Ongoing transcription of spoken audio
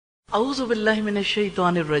اعوذ باللہ من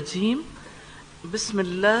الشیطان الرجیم بسم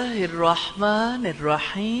اللہ الرحمن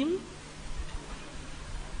الرحیم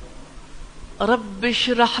رب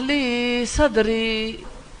اشرح لی صدری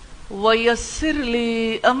ویسر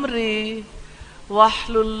لی امری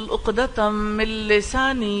واحلل عقدۃ من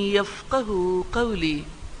لسانی یفقہوا قولی۔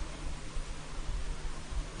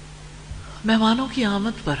 مہمانوں کی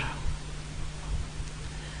آمد پر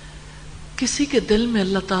کسی کے دل میں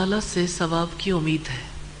اللہ تعالیٰ سے ثواب کی امید ہے،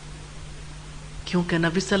 کیونکہ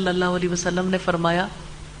نبی صلی اللہ علیہ وسلم نے فرمایا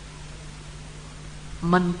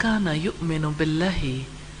من کان یؤمن باللہ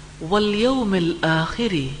والیوم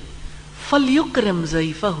الآخر فلیکرم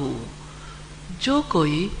ضیفہ، جو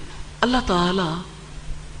کوئی اللہ تعالیٰ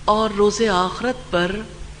اور روز آخرت پر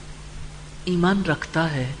ایمان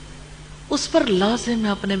رکھتا ہے اس پر لازم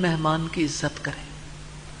ہے اپنے مہمان کی عزت کرے۔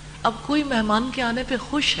 اب کوئی مہمان کے آنے پہ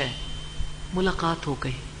خوش ہے، ملاقات ہو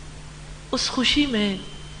گئی، اس خوشی میں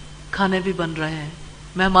کھانے بھی بن رہے ہیں،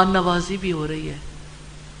 مہمان نوازی بھی ہو رہی ہے،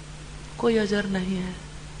 کوئی اجر نہیں ہے،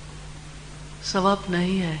 ثواب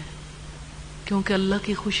نہیں ہے، کیونکہ اللہ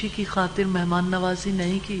کی خوشی کی خاطر مہمان نوازی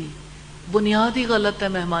نہیں کی۔ بنیاد ہی غلط ہے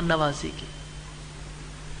مہمان نوازی کی۔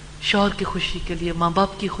 شوہر کی خوشی کے لیے، ماں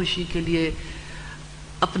باپ کی خوشی کے لیے،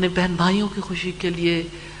 اپنے بہن بھائیوں کی خوشی کے لیے،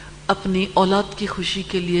 اپنی اولاد کی خوشی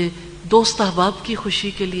کے لیے، دوست احباب کی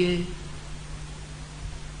خوشی کے لیے،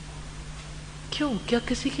 کیوں؟ کیا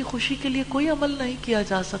کسی کی خوشی کے لیے کوئی عمل نہیں کیا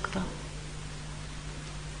جا سکتا؟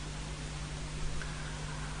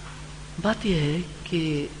 بات یہ ہے کہ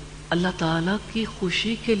اللہ تعالیٰ کی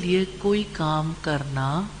خوشی کے لیے کوئی کام کرنا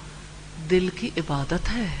دل کی عبادت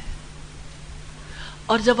ہے،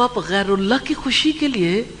 اور جب آپ غیر اللہ کی خوشی کے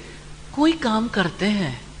لیے کوئی کام کرتے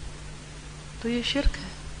ہیں تو یہ شرک ہے۔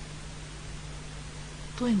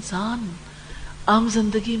 تو انسان عام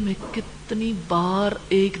زندگی میں کتنی بار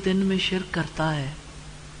ایک دن میں شرک کرتا ہے،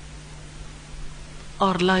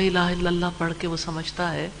 اور لا الہ الا اللہ پڑھ کے وہ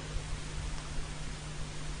سمجھتا ہے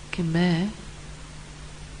کہ میں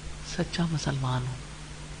سچا مسلمان ہوں۔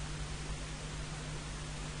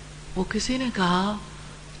 وہ کسی نے کہا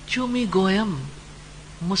چومی گویم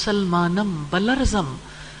مسلمانم بلرزم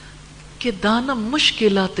کہ دانم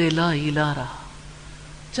مشکلات لا الہ رہا۔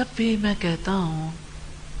 جب بھی میں کہتا ہوں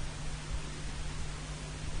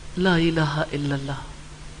لا الہ الا اللہ،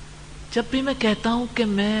 جب بھی میں کہتا ہوں کہ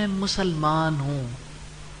میں مسلمان ہوں،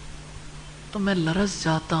 تو میں لرز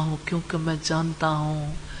جاتا ہوں، کیونکہ میں جانتا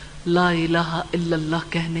ہوں لا الہ الا اللہ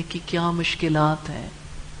کہنے کی کیا مشکلات ہیں۔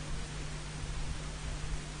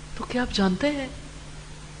 تو کیا آپ جانتے ہیں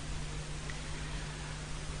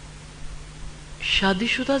شادی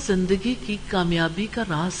شدہ زندگی کی کامیابی کا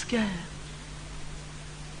راز کیا ہے؟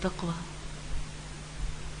 تقوی۔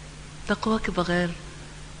 تقوی کے بغیر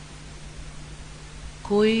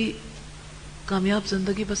کوئی کامیاب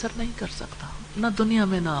زندگی بسر نہیں کر سکتا، نہ دنیا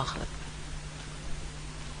میں نہ آخرت میں۔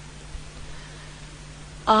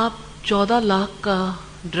 آپ 14 لاکھ کا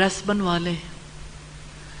ڈریس بنوا لیں،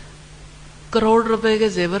 کروڑ روپے کے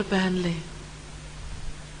زیور پہن لیں،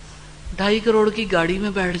 2.5 کروڑ کی گاڑی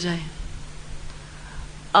میں بیٹھ جائیں،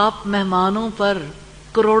 آپ مہمانوں پر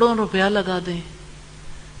کروڑوں روپیہ لگا دیں،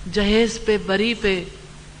 جہیز پہ، بری پہ،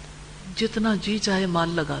 جتنا جی چاہے مال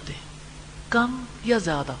لگا دیں، کم یا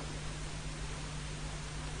زیادہ،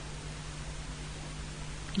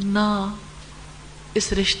 نہ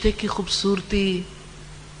اس رشتے کی خوبصورتی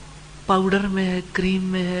پاؤڈر میں ہے، کریم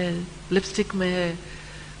میں ہے، لپسٹک میں ہے،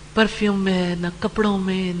 پرفیوم میں ہے، نہ کپڑوں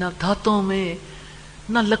میں، نہ دھاتوں میں،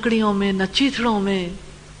 نہ لکڑیوں میں، نہ چیتڑوں میں۔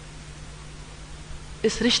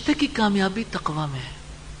 اس رشتے کی کامیابی تقوی میں ہے۔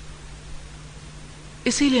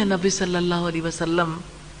 اسی لیے نبی صلی اللہ علیہ وسلم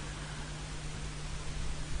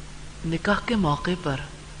نکاح کے موقع پر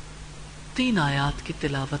 3 آیات کی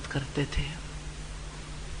تلاوت کرتے تھے۔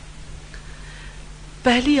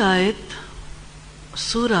 پہلی آیت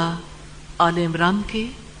سورہ آل عمران کی،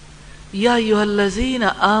 یا ایھا الذین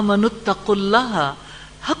آمنوا اتقوا اللہ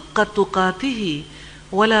حق تقاتہ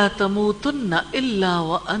ولا تموتن الا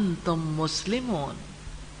وانتم مسلمون۔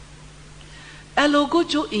 اے لوگو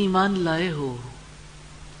جو ایمان لائے ہو،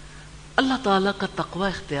 اللہ تعالیٰ کا تقوی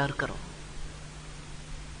اختیار کرو،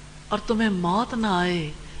 اور تمہیں موت نہ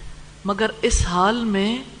آئے مگر اس حال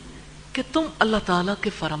میں کہ تم اللہ تعالیٰ کے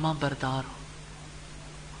فرما بردار ہو۔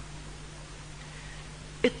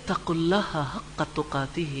 اتقوا اللہ حق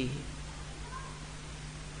تقاتہ،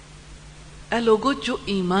 اے لوگو جو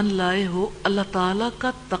ایمان لائے ہو، اللہ تعالیٰ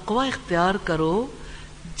کا تقوی اختیار کرو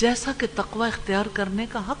جیسا کہ تقوی اختیار کرنے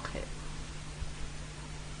کا حق ہے۔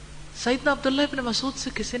 سیدنا عبداللہ ابن مسعود سے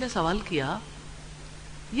کسی نے سوال کیا،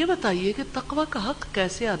 یہ بتائیے کہ تقوی کا حق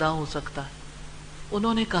کیسے ادا ہو سکتا ہے؟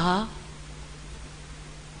 انہوں نے کہا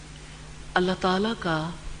اللہ تعالیٰ کا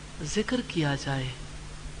ذکر کیا جائے،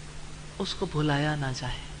 اس کو بھلایا نہ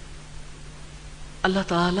جائے، اللہ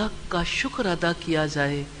تعالیٰ کا شکر ادا کیا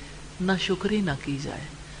جائے، نہ شکری نہ کی جائے،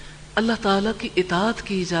 اللہ تعالیٰ کی اطاعت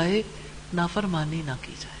کی جائے، نافرمانی نہ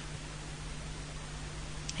کی جائے۔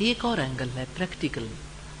 یہ ایک اور اینگل ہے پریکٹیکل،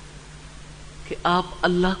 کہ آپ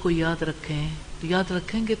اللہ کو یاد رکھیں، تو یاد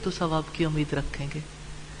رکھیں گے تو ثواب کی امید رکھیں گے،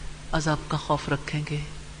 عذاب کا خوف رکھیں گے،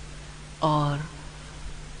 اور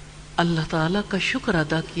اللہ تعالیٰ کا شکر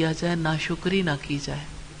ادا کیا جائے، ناشکری نہ کی جائے۔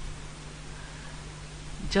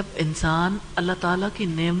 جب انسان اللہ تعالیٰ کی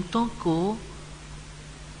نعمتوں کو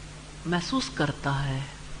محسوس کرتا ہے،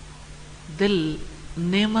 دل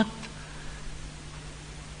نعمت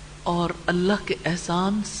اور اللہ کے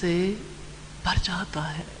احسان سے بھر جاتا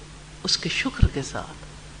ہے اس کے شکر کے ساتھ،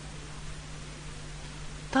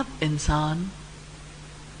 تب انسان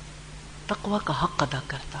تقوی کا حق ادا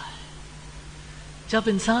کرتا ہے۔ جب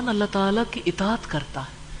انسان اللہ تعالیٰ کی اطاعت کرتا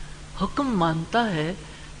ہے، حکم مانتا ہے،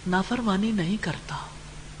 نافرمانی نہیں کرتا،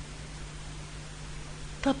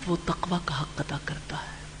 تب وہ تقوی کا حق ادا کرتا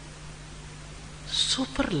ہے۔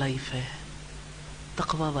 سپر لائف ہے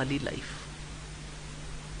تقوی والی لائف،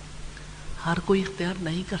 ہر کوئی اختیار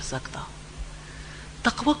نہیں کر سکتا۔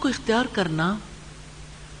 تقوی کو اختیار کرنا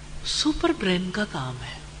سپر برین کا کام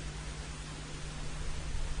ہے،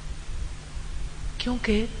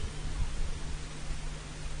 کیونکہ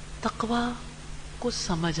تقوی کو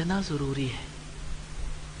سمجھنا ضروری ہے۔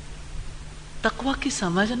 تقوی کی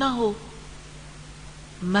سمجھ نہ ہو،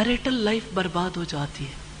 میریٹل لائف برباد ہو جاتی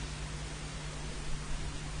ہے۔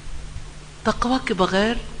 تقوی کے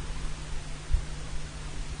بغیر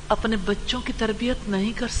اپنے بچوں کی تربیت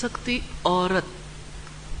نہیں کر سکتی عورت،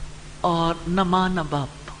 اور نہ ماں نہ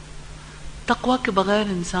باپ۔ تقوی کے بغیر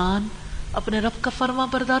انسان اپنے رب کا فرما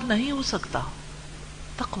بردار نہیں ہو سکتا۔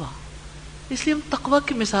 تقوی، اس لیے ہم تقوی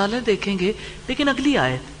کی مثالیں دیکھیں گے، لیکن اگلی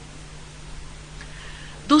آیت،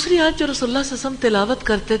 دوسری آیت جو رسول اللہ صلی اللہ علیہ وسلم تلاوت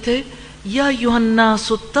کرتے تھے، یا ایھا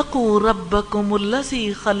الناس اتقوا ربکم الذی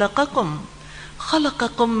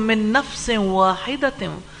خلقکم من نفس واحدۃ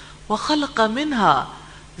وخلق منها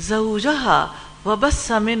زوجها وبث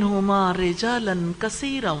منهما رجالا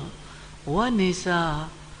كثيرا ونساء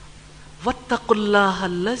واتقوا الله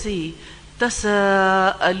الذی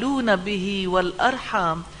تساءلون به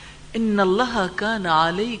والارحام ان اللہ کان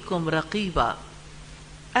علیکم رقیبا۔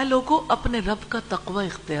 اے لوگو، اپنے رب کا تقوی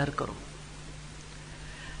اختیار کرو،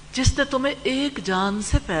 جس نے تمہیں ایک جان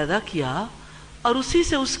سے پیدا کیا اور اسی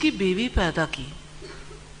سے اس کی بیوی پیدا کی،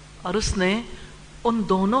 اور اس نے ان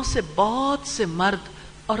دونوں سے بہت سے مرد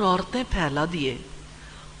اور عورتیں پھیلا دیے،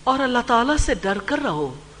 اور اللہ تعالیٰ سے ڈر کر رہو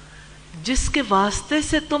جس کے واسطے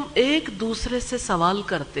سے تم ایک دوسرے سے سوال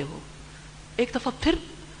کرتے ہو۔ ایک دفعہ پھر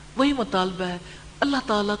وہی مطالبہ ہے، اللہ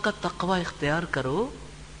تعالیٰ کا تقوی اختیار کرو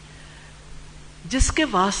جس کے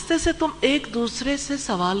واسطے سے تم ایک دوسرے سے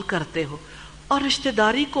سوال کرتے ہو، اور رشتہ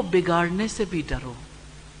داری کو بگاڑنے سے بھی ڈرو۔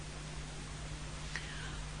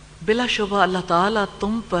 بلا شبہ اللہ تعالیٰ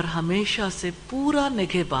تم پر ہمیشہ سے پورا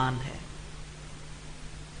نگہبان ہے۔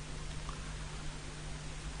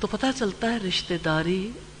 تو پتہ چلتا ہے رشتہ داری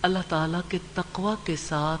اللہ تعالیٰ کے تقوی کے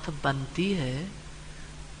ساتھ بنتی ہے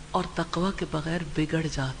اور تقوی کے بغیر بگڑ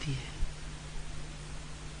جاتی ہے۔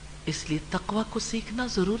 اس لیے تقوی کو سیکھنا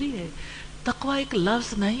ضروری ہے۔ تقوی ایک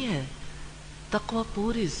لفظ نہیں ہے، تقوی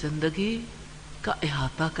پوری زندگی کا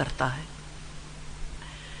احاطہ کرتا ہے۔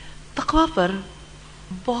 تقوی پر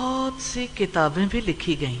بہت سی کتابیں بھی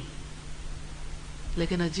لکھی گئیں،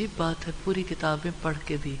 لیکن عجیب بات ہے، پوری کتابیں پڑھ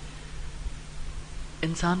کے بھی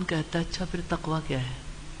انسان کہتا ہے اچھا پھر تقوی کیا ہے،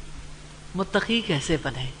 متقی کیسے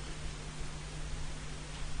بنے؟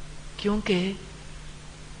 کیونکہ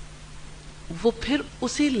وہ پھر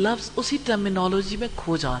اسی لفظ، اسی ٹرمینالوجی میں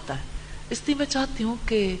کھو جاتا ہے۔ اس لیے میں چاہتی ہوں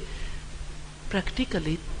کہ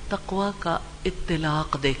پریکٹیکلی تقوی کا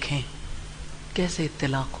اطلاق دیکھیں، کیسے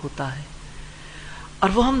اطلاق ہوتا ہے، اور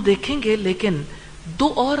وہ ہم دیکھیں گے۔ لیکن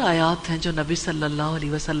دو اور آیات ہیں جو نبی صلی اللہ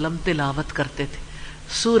علیہ وسلم تلاوت کرتے تھے۔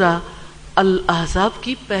 سورہ الاحزاب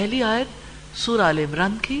کی پہلی آیت سورہ آل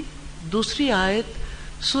عمران کی، دوسری آیت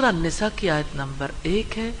سورہ النساء کی آیت نمبر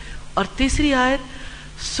 1 ہے، اور تیسری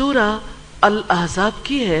آیت سورہ الاحزاب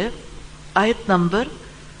کی ہے آیت نمبر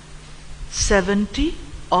 70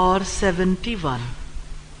 اور 71۔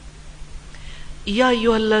 یا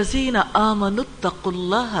ایھا الذین آمنوا اتقوا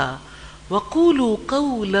اللہ وقولوا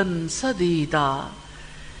قولا سدیدا۔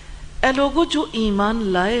 اے لوگو جو ایمان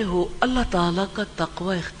لائے ہو، اللہ تعالیٰ کا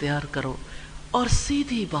تقوی اختیار کرو اور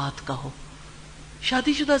سیدھی بات کہو۔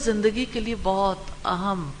 شادی شدہ زندگی کے لیے بہت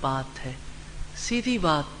اہم بات ہے، سیدھی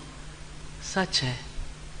بات سچ ہے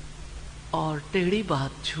اور ٹیڑھی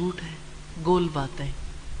بات جھوٹ ہے، گول باتیں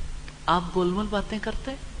آپ گول مول باتیں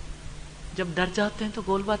کرتے ہیں؟ جب ڈر جاتے ہیں تو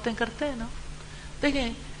گول باتیں کرتے ہیں نا. دیکھیں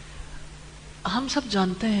ہم سب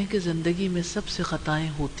جانتے ہیں کہ زندگی میں سب سے خطائیں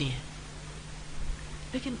ہوتی ہیں،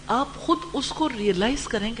 لیکن آپ خود اس کو ریئلائز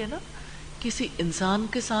کریں گے نا، کسی انسان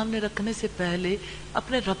کے سامنے رکھنے سے پہلے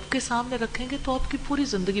اپنے رب کے سامنے رکھیں گے تو آپ کی پوری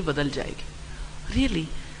زندگی بدل جائے گی. ریئلی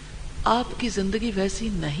آپ کی زندگی ویسی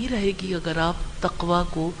نہیں رہے گی اگر آپ تقوی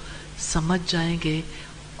کو سمجھ جائیں گے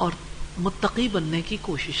اور متقی بننے کی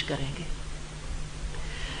کوشش کریں گے.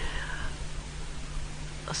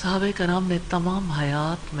 صحابہ کرام نے تمام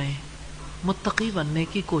حیات میں متقی بننے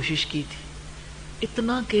کی کوشش کی تھی،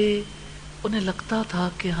 اتنا کہ انہیں لگتا تھا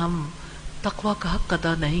کہ ہم تقوی کا حق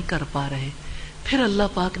ادا نہیں کر پا رہے. پھر اللہ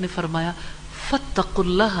پاک نے فرمایا فاتقوا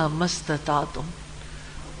اللہ ما استطعتم،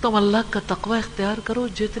 تم اللہ کا تقوی اختیار کرو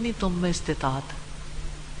جتنی تم میں استطاعت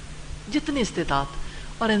ہے، جتنی استطاعت.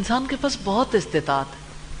 اور انسان کے پاس بہت استطاعت ہے.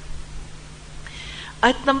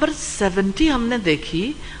 آیت نمبر 70 ہم نے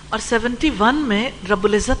دیکھی، اور 71 میں رب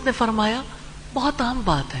العزت نے فرمایا بہت اہم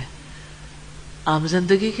بات ہے، عام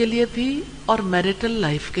زندگی کے لیے بھی اور میرٹل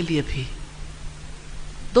لائف کے لیے بھی،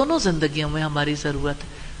 دونوں زندگیوں میں ہماری ضرورت ہے.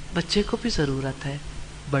 بچے کو بھی ضرورت ہے،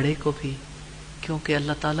 بڑے کو بھی، کیونکہ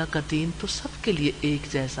اللہ تعالیٰ کا دین تو سب کے لیے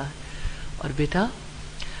ایک جیسا ہے. اور بیٹا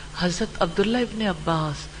حضرت عبداللہ ابن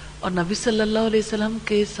عباس اور نبی صلی اللہ علیہ وسلم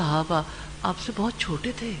کے صحابہ آپ سے بہت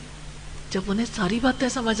چھوٹے تھے جب انہیں ساری باتیں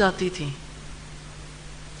سمجھ آتی تھیں.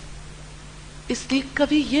 اس لیے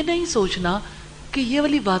کبھی یہ نہیں سوچنا کہ یہ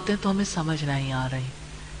والی باتیں تو ہمیں سمجھ نہیں آ رہی.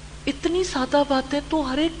 اتنی سادہ باتیں تو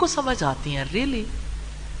ہر ایک کو سمجھ آتی ہیں. ریئلی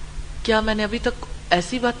کیا میں نے ابھی تک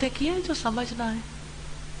ایسی باتیں کی ہیں جو سمجھ نہ آئیں؟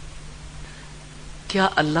 کیا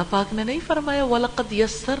اللہ پاک نے نہیں فرمایا وَلَقَدْ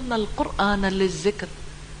يَسَّرْنَا الْقُرْآنَ لِلذِّكْرِ؟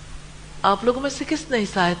 آپ لوگوں میں سے کس نے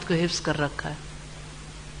اس آیت کو حفظ کر رکھا ہے؟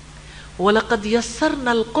 وَلَقَدْ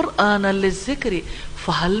يَسَّرْنَا الْقُرْآنَ لِلذِّكْرِ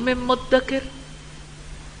فَهَلْ مِن مُدَّكِرٍ.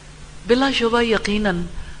 بلا شبہ یقیناً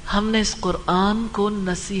ہم نے اس قرآن کو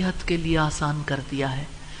نصیحت کے لیے آسان کر دیا ہے،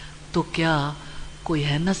 تو کیا کوئی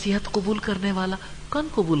ہے نصیحت قبول کرنے والا؟ کون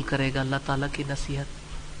قبول کرے گا اللہ تعالیٰ کی نصیحت؟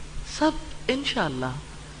 سب انشاءاللہ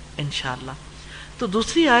انشاءاللہ. تو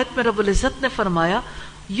دوسری آیت میں رب العزت نے فرمایا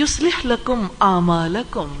یصلح لکم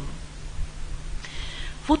اعمالکم،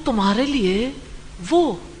 وہ تمہارے لیے، وہ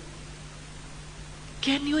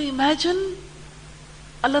کین یو امیجن،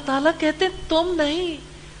 اللہ تعالیٰ کہتے ہیں تم نہیں،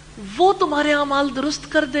 وہ تمہارے اعمال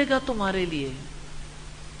درست کر دے گا تمہارے لیے.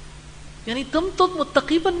 یعنی تم تو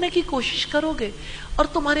متقی بننے کی کوشش کرو گے اور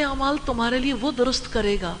تمہارے اعمال تمہارے لیے وہ درست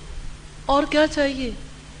کرے گا. اور کیا چاہیے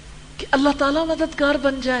کہ اللہ تعالیٰ مددگار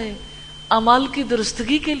بن جائے اعمال کی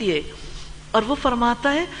درستگی کے لیے. اور وہ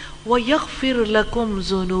فرماتا ہے وَيَغْفِرْ لَكُمْ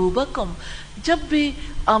ذُنُوبَكُمْ. جب بھی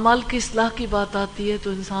اعمال کی اصلاح کی بات آتی ہے تو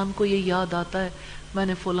انسان کو یہ یاد آتا ہے میں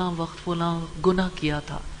نے فلاں وقت فلاں گناہ کیا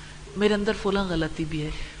تھا، میرے اندر فلاں غلطی بھی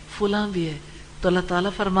ہے، فلاں بھی ہے. تو اللہ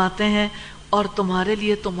تعالیٰ فرماتے ہیں اور تمہارے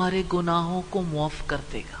لیے تمہارے گناہوں کو معاف کر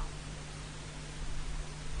دے گا.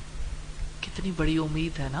 کتنی بڑی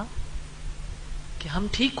امید ہے نا کہ ہم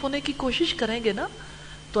ٹھیک ہونے کی کوشش کریں گے نا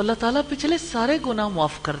تو اللہ تعالیٰ پچھلے سارے گناہ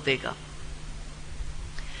معاف کر دے گا.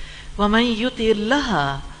 وَمَن يُطِعِ اللَّهَ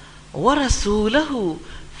وَرَسُولَهُ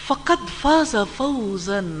فَقَدْ فَازَ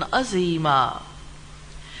فَوْزًا عَظِيمًا.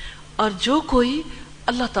 اور جو کوئی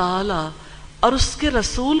اللہ تعالیٰ اور اس کے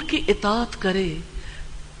رسول کی اطاعت کرے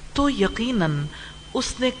تو یقیناً اس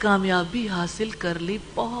نے کامیابی حاصل کر لی،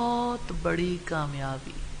 بہت بڑی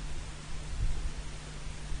کامیابی.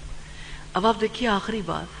 اب آپ دیکھیے آخری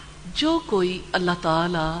بات، جو کوئی اللہ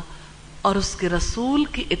تعالی اور اس کے رسول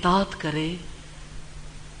کی اطاعت کرے،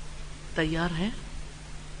 تیار ہیں؟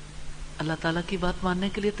 اللہ تعالیٰ کی بات ماننے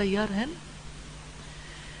کے لیے تیار ہیں؟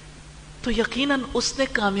 تو یقیناً اس نے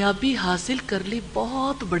کامیابی حاصل کر لی،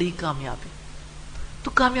 بہت بڑی کامیابی.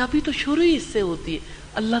 تو کامیابی تو شروع ہی اس سے ہوتی ہے،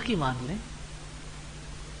 اللہ کی مان لیں.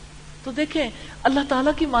 تو دیکھیں اللہ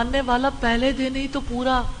تعالیٰ کی ماننے والا پہلے دن ہی تو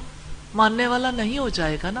پورا ماننے والا نہیں ہو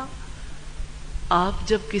جائے گا نا. آپ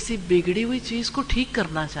جب کسی بگڑی ہوئی چیز کو ٹھیک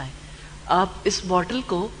کرنا چاہیں، آپ اس بوٹل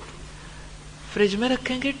کو فریج میں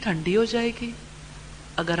رکھیں گے ٹھنڈی ہو جائے گی،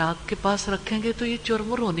 اگر آگ کے پاس رکھیں گے تو یہ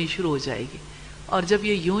چرمر ہونی شروع ہو جائے گی، اور جب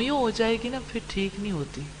یہ یوں ہو جائے گی نا پھر ٹھیک نہیں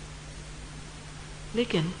ہوتی.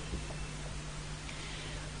 لیکن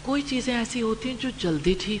کوئی چیزیں ایسی ہوتی ہیں جو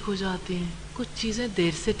جلدی ٹھیک ہو جاتی ہیں، کچھ چیزیں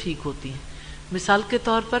دیر سے ٹھیک ہوتی ہیں. مثال کے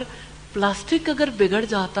طور پر پلاسٹک اگر بگڑ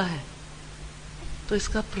جاتا ہے تو اس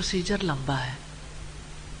کا پروسیجر لمبا ہے،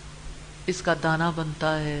 اس کا دانہ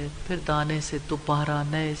بنتا ہے، پھر دانے سے دوبارہ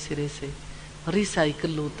نئے سرے سے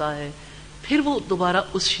ریسائیکل ہوتا ہے، پھر وہ دوبارہ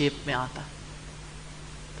اس شیپ میں آتا ہے.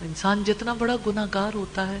 تو انسان جتنا بڑا گناہگار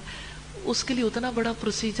ہوتا ہے اس کے لیے اتنا بڑا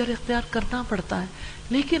پروسیجر اختیار کرنا پڑتا ہے.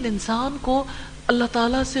 لیکن انسان کو اللہ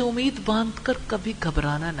تعالیٰ سے امید باندھ کر کبھی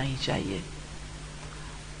گھبرانا نہیں چاہیے.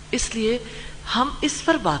 اس لیے ہم اس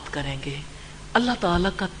پر بات کریں گے اللہ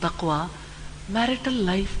تعالیٰ کا تقوی میرٹل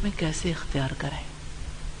لائف میں کیسے اختیار کریں.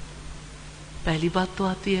 پہلی بات تو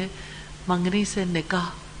آتی ہے منگنی سے نکاح،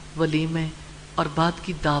 ولیمے اور بعد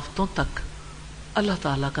کی دعوتوں تک اللہ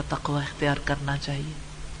تعالیٰ کا تقوی اختیار کرنا چاہیے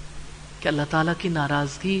کہ اللہ تعالیٰ کی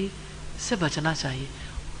ناراضگی سے بچنا چاہیے.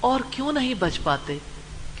 اور کیوں نہیں بچ پاتے؟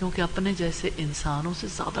 کیونکہ اپنے جیسے انسانوں سے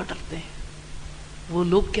زیادہ ڈرتے ہیں. وہ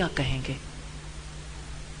لوگ کیا کہیں گے،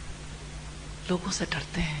 لوگوں سے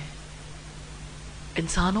ڈرتے ہیں.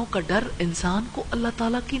 انسانوں کا ڈر انسان کو اللہ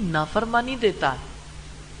تعالیٰ کی نافرمانی دیتا ہے،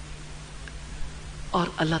 اور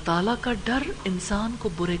اللہ تعالیٰ کا ڈر انسان کو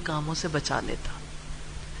برے کاموں سے بچا لیتا.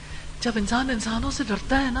 جب انسان انسانوں سے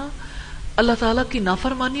ڈرتا ہے نا، اللہ تعالیٰ کی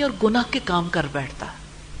نافرمانی اور گناہ کے کام کر بیٹھتا ہے.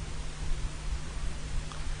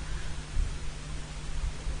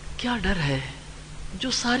 کیا ڈر ہے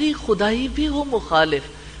جو ساری خدائی بھی ہو مخالف.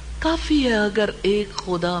 کافی ہے اگر ایک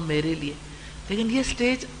خدا میرے لیے. لیکن یہ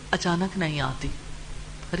سٹیج اچانک نہیں آتی.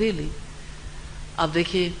 ریلی آپ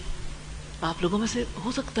دیکھیے، آپ لوگوں میں سے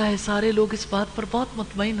ہو سکتا ہے سارے لوگ اس بات پر بہت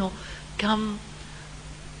مطمئن ہو کہ ہم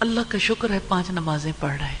اللہ کا شکر ہے 5 نمازیں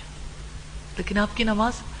پڑھ رہے ہیں. لیکن آپ کی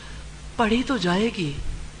نماز پڑھی تو جائے گی.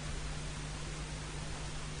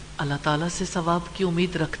 اللہ تعالیٰ سے ثواب کی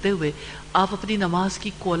امید رکھتے ہوئے آپ اپنی نماز کی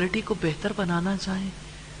کوالٹی کو بہتر بنانا چاہیں،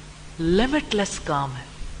 لمٹ لیس کام ہے.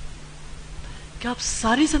 کہ آپ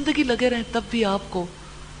ساری زندگی لگے رہیں تب بھی آپ کو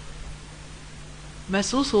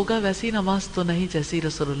محسوس ہوگا ویسی نماز تو نہیں جیسی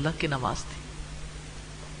رسول اللہ کی نماز تھی.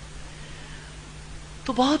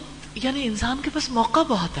 تو بہت یعنی انسان کے پاس موقع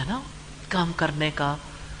بہت ہے نا کام کرنے کا،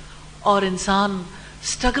 اور انسان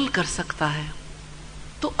سٹرگل کر سکتا ہے.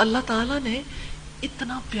 تو اللہ تعالیٰ نے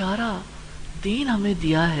اتنا پیارا دین ہمیں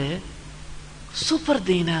دیا ہے، سپر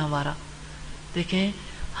دین ہے ہمارا. دیکھیں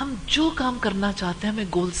ہم جو کام کرنا چاہتے ہیں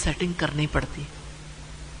ہمیں گول سیٹنگ کرنی پڑتی.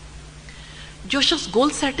 جو شخص گول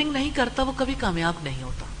سیٹنگ نہیں کرتا وہ کبھی کامیاب نہیں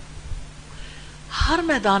ہوتا. ہر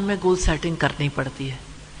میدان میں گول سیٹنگ کرنی پڑتی ہے.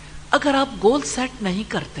 اگر آپ گول سیٹ نہیں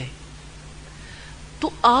کرتے تو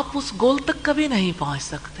آپ اس گول تک کبھی نہیں پہنچ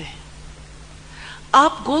سکتے.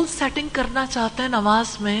 آپ گول سیٹنگ کرنا چاہتے ہیں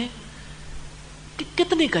نماز میں کہ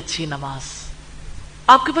کتنی اچھی نماز،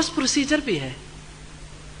 آپ کے پاس پروسیجر بھی ہے،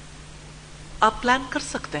 آپ پلان کر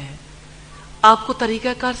سکتے ہیں. آپ کو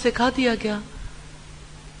طریقہ کار سکھا دیا گیا.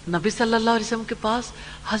 نبی صلی اللہ علیہ وسلم کے پاس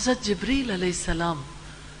حضرت جبریل علیہ السلام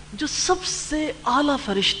جو سب سے اعلیٰ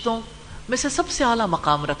فرشتوں میں سے سب سے اعلیٰ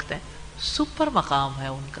مقام رکھتے ہیں، سپر مقام ہے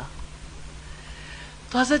ان کا.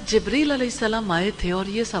 تو حضرت جبریل علیہ السلام آئے تھے اور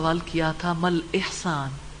یہ سوال کیا تھا، مل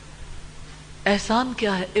احسان، احسان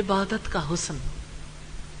کیا ہے؟ عبادت کا حسن.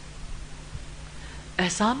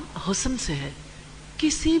 احسان حسن سے ہے.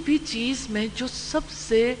 کسی بھی چیز میں جو سب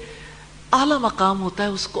سے اعلیٰ مقام ہوتا ہے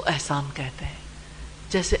اس کو احسان کہتے ہیں.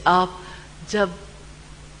 جیسے آپ جب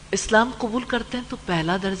اسلام قبول کرتے ہیں تو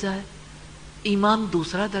پہلا درجہ ہے، ایمان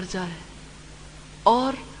دوسرا درجہ ہے،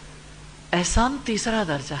 اور احسان تیسرا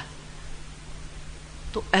درجہ ہے.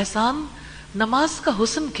 تو احسان نماز کا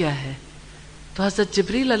حسن کیا ہے؟ تو حضرت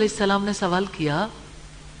جبریل علیہ السلام نے سوال کیا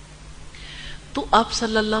تو آپ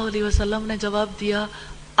صلی اللہ علیہ وسلم نے جواب دیا،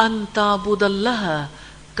 ان تعبد اللہ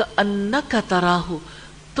کأنک تراہ،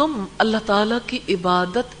 تم اللہ تعالی کی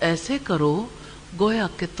عبادت ایسے کرو گویا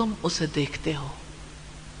کہ تم اسے دیکھتے ہو.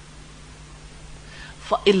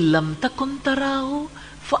 فَإِن لَمْ تَكُنْ تَرَاهُ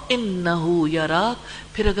فَإِنَّهُ يَرَاكَ،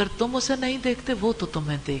 پھر اگر تم اسے نہیں دیکھتے وہ تو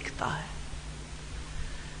تمہیں دیکھتا ہے.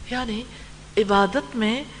 یعنی عبادت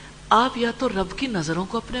میں آپ یا تو رب کی نظروں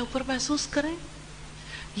کو اپنے اوپر محسوس کریں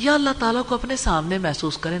یا اللہ تعالیٰ کو اپنے سامنے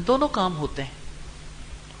محسوس کریں. دونوں کام ہوتے ہیں،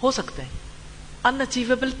 ہو سکتے ہیں. ان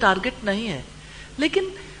اچیویبل ٹارگٹ نہیں ہے، لیکن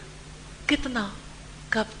کتنا،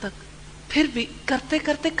 کب تک، پھر بھی کرتے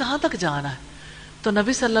کرتے کہاں تک جانا ہے. تو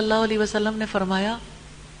نبی صلی اللہ علیہ وسلم نے فرمایا،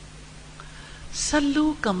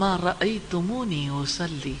 صلو کما رأیتمونی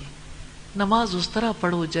اصلی، نماز اس طرح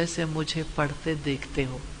پڑھو جیسے مجھے پڑھتے دیکھتے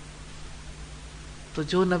ہو. تو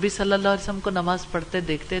جو نبی صلی اللہ علیہ وسلم کو نماز پڑھتے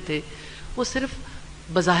دیکھتے تھے وہ صرف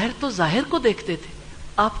بظاہر تو ظاہر کو دیکھتے تھے،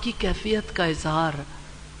 آپ کی کیفیت کا اظہار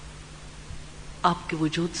آپ کے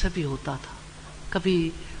وجود سے بھی ہوتا تھا. کبھی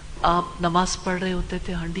آپ نماز پڑھ رہے ہوتے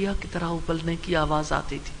تھے، ہنڈیا کی طرح ابلنے کی آواز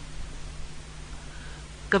آتی تھی.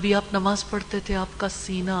 کبھی آپ نماز پڑھتے تھے، آپ کا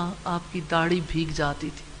سینہ، آپ کی داڑھی بھیگ جاتی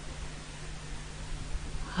تھی.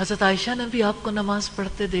 حضرت عائشہ نے بھی آپ کو نماز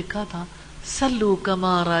پڑھتے دیکھا تھا، صلو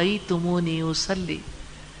کما رأیتمونی اصلی.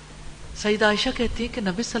 سیدہ عائشہ کہتی ہے کہ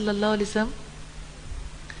نبی صلی اللہ علیہ وسلم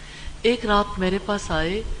ایک رات میرے پاس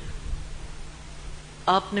آئے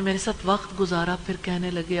آپ نے میرے ساتھ وقت گزارا، پھر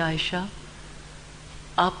کہنے لگے عائشہ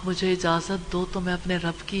آپ مجھے اجازت دو تو میں اپنے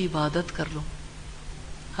رب کی عبادت کر لوں۔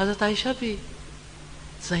 حضرت عائشہ بھی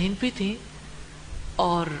ذہین بھی تھی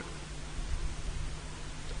اور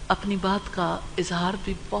اپنی بات کا اظہار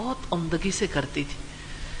بھی بہت عمدگی سے کرتی تھی۔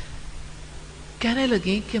 کہنے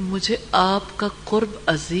لگیں کہ مجھے آپ کا قرب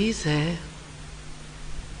عزیز ہے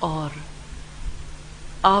اور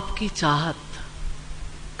آپ کی چاہت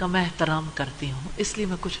کا میں احترام کرتی ہوں، اس لیے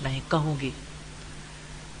میں کچھ نہیں کہوں گی،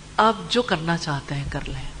 آپ جو کرنا چاہتے ہیں کر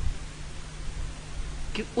لیں۔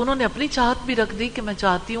 کہ انہوں نے اپنی چاہت بھی رکھ دی کہ میں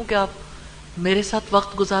چاہتی ہوں کہ آپ میرے ساتھ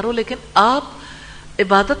وقت گزارو، لیکن آپ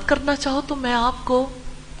عبادت کرنا چاہو تو میں آپ کو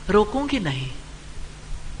روکوں گی نہیں۔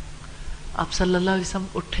 آپ صلی اللہ علیہ وسلم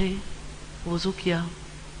اٹھے، وضو کیا،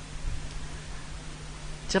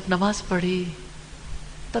 جب نماز پڑھی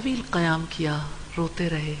طویل قیام کیا، روتے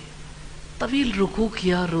رہے، طویل رکوع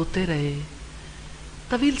کیا، روتے رہے،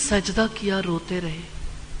 طویل سجدہ کیا، روتے رہے۔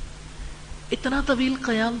 اتنا طویل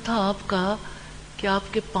قیام تھا آپ کا کہ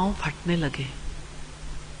آپ کے پاؤں پھٹنے لگے،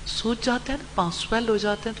 سوج جاتے ہیں نا، پاؤں سویل ہو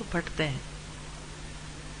جاتے ہیں تو پھٹتے ہیں۔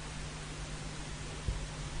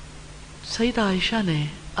 سیدہ عائشہ نے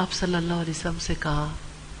آپ صلی اللہ علیہ وسلم سے کہا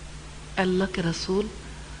اے اللہ کے رسول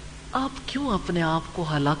آپ کیوں اپنے آپ کو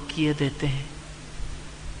ہلاک کیے دیتے ہیں؟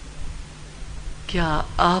 کیا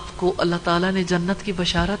آپ کو اللہ تعالیٰ نے جنت کی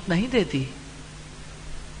بشارت نہیں دے دی؟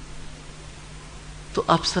 تو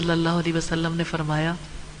آپ صلی اللہ علیہ وسلم نے فرمایا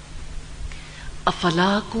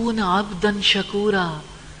افلا اکون عبدا شکورا،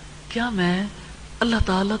 کیا میں اللہ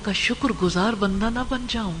تعالیٰ کا شکر گزار بندہ نہ بن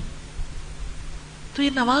جاؤں؟ تو یہ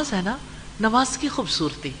نماز ہے نا، نماز کی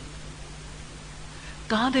خوبصورتی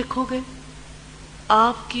کہاں دیکھو گے؟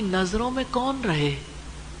 آپ کی نظروں میں کون رہے؟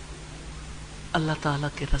 اللہ تعالیٰ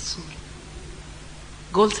کے رسول۔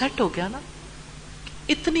 گول سیٹ ہو گیا نا،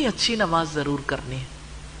 اتنی اچھی نماز ضرور کرنی ہے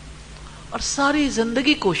اور ساری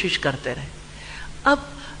زندگی کوشش کرتے رہے۔ اب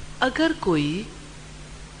اگر کوئی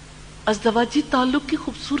ازدواجی تعلق کی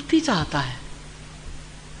خوبصورتی چاہتا ہے،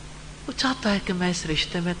 وہ چاہتا ہے کہ میں اس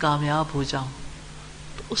رشتے میں کامیاب ہو جاؤں،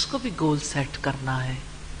 تو اس کو بھی گول سیٹ کرنا ہے،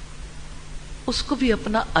 اس کو بھی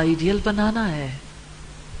اپنا آئیڈیل بنانا ہے۔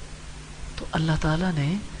 تو اللہ تعالیٰ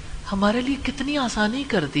نے ہمارے لیے کتنی آسانی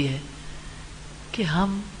کر دی ہے کہ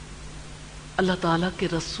ہم اللہ تعالیٰ کے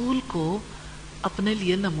رسول کو اپنے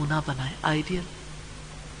لیے نمونہ بنائیں، آئیڈیل۔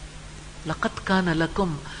 لَقَدْ كَانَ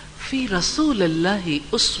لَكُمْ فِي رَسُولِ اللَّهِ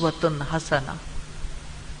أُسْوَةٌ حَسَنَةٌ،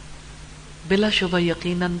 بلا شبہ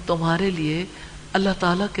یقیناً تمہارے لیے اللہ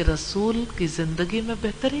تعالیٰ کے رسول کی زندگی میں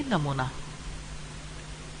بہترین نمونہ۔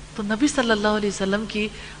 تو نبی صلی اللہ علیہ وسلم کی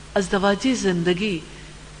ازدواجی زندگی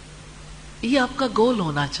یہ آپ کا گول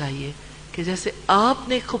ہونا چاہیے کہ جیسے آپ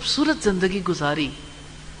نے ایک خوبصورت زندگی گزاری،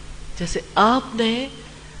 جیسے آپ نے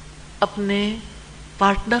اپنے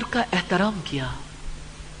پارٹنر کا احترام کیا،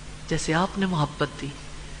 جیسے آپ نے محبت دی،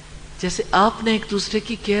 جیسے آپ نے ایک دوسرے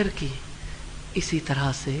کی کیئر کی، اسی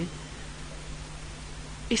طرح سے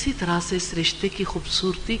اس رشتے کی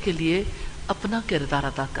خوبصورتی کے لیے اپنا کردار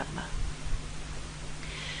ادا کرنا۔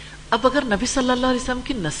 اب اگر نبی صلی اللہ علیہ وسلم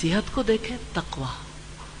کی نصیحت کو دیکھیں، تقوی،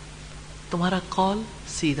 تمہارا قول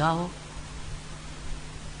سیدھا ہو،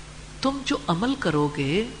 تم جو عمل کرو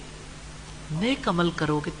گے، نیک عمل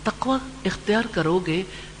کرو گے، تقوی اختیار کرو گے،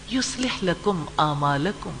 یصلح لکم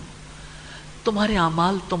اعمالکم، تمہارے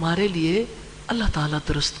اعمال تمہارے لیے اللہ تعالیٰ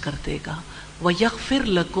درست کر دے گا، ویغفر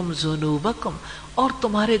لکم ذنوبکم، اور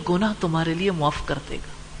تمہارے گناہ تمہارے لیے معاف کر دے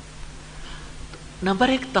گا۔ نمبر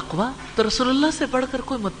ایک تقوی، تو رسول اللہ سے بڑھ کر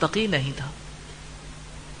کوئی متقی نہیں تھا۔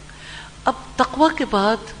 اب تقوی کے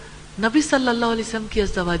بعد نبی صلی اللہ علیہ وسلم کی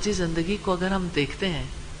ازدواجی زندگی کو اگر ہم دیکھتے ہیں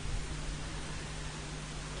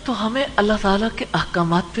تو ہمیں اللہ تعالیٰ کے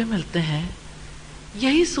احکامات پہ ملتے ہیں۔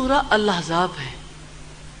 یہی سورہ الاحزاب ہے،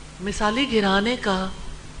 مثالی گھرانے کا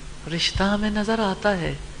رشتہ ہمیں نظر آتا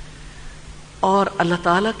ہے، اور اللہ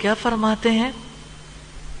تعالیٰ کیا فرماتے ہیں؟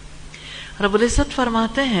 رب العزت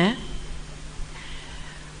فرماتے ہیں،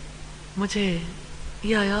 مجھے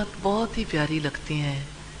یہ آیات بہت ہی پیاری لگتی ہیں،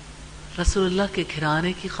 رسول اللہ کے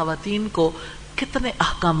گھرانے کی خواتین کو کتنے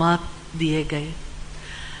احکامات دیے گئے۔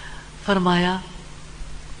 فرمایا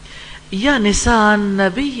یا نساء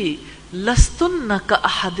النبی لستن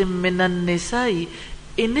کاحد من النساء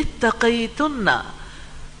ان اتقیتن،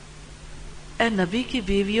 اے نبی کی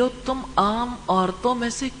بیویوں تم عام عورتوں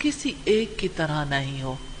میں سے کسی ایک کی طرح نہیں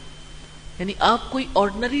ہو، یعنی آپ کوئی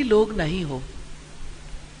آرڈنری لوگ نہیں ہو،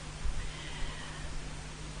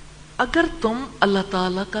 اگر تم اللہ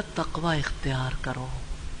تعالیٰ کا تقوی اختیار کرو۔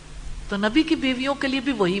 تو نبی کی بیویوں کے لیے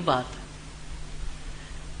بھی وہی بات ہے،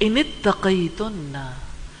 ان اتقیتن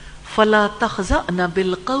فلا تخضعن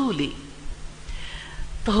بالقول،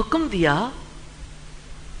 تو حکم دیا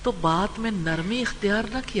تو بات میں نرمی اختیار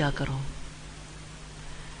نہ کیا کرو.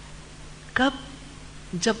 کب؟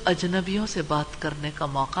 جب اجنبیوں سے بات کرنے کا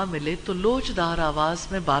موقع ملے تو لوچدار آواز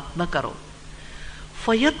میں بات نہ کرو.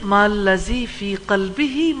 فَيَطْمَعَ الَّذِي فِي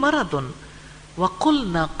قَلْبِهِ مَرَضٌ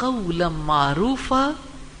وَقُلْنَا قَوْلًا مَعْرُوفًا.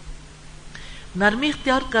 نرمی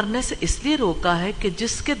اختیار کرنے سے اس لیے روکا ہے کہ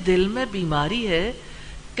جس کے دل میں بیماری ہے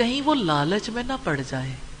کہیں وہ لالچ میں نہ پڑ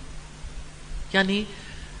جائے. یعنی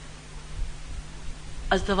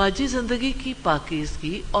ازدواجی زندگی کی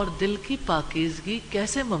پاکیزگی اور دل کی پاکیزگی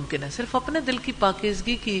کیسے ممکن ہے؟ صرف اپنے دل کی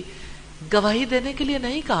پاکیزگی کی گواہی دینے کے لیے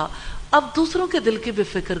نہیں کہا، اب دوسروں کے دل کی بھی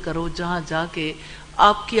فکر کرو جہاں جا کے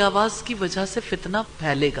آپ کی آواز کی وجہ سے فتنہ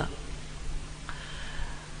پھیلے گا.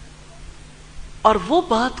 اور وہ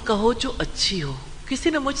بات کہو جو اچھی ہو. کسی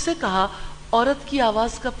نے مجھ سے کہا عورت کی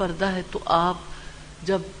آواز کا پردہ ہے، تو آپ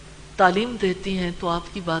جب تعلیم دیتی ہیں تو آپ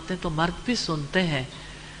کی باتیں تو مرد بھی سنتے ہیں،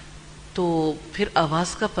 تو پھر آواز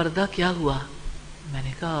کا پردہ کیا ہوا؟ میں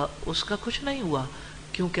نے کہا اس کا کچھ نہیں ہوا،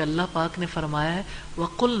 کیونکہ اللہ پاک نے فرمایا ہے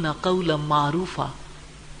وَقُلْنَا قَوْلًا مَعْرُوفًا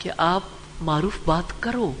کہ آپ معروف بات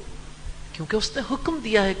کرو، کیونکہ اس نے حکم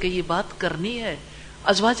دیا ہے کہ یہ بات کرنی ہے.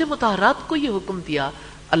 ازواج مطہرات کو یہ حکم دیا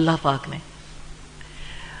اللہ پاک نے.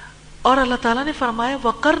 اور اللہ تعالیٰ نے فرمایا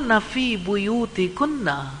وَقَرْنَ فِي بُيُوتِكُنَّ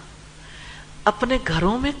اپنے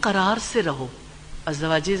گھروں میں قرار سے رہو.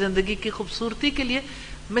 ازدواجی زندگی کی خوبصورتی کے لیے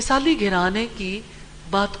مثالی گھرانے کی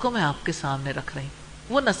بات کو میں آپ کے سامنے رکھ رہی ہوں.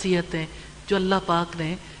 وہ نصیحتیں جو اللہ پاک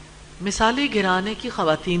نے مثالی گھرانے کی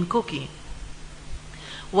خواتین کو کی.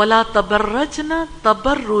 وَلَا تَبَرَّجْنَ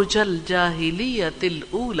تَبَرُّجَ الْجَاهِلِيَّةِ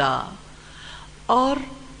الْأُولَى اور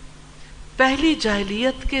پہلی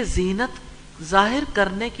جاہلیت کے زینت ظاہر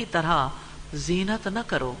کرنے کی طرح زینت نہ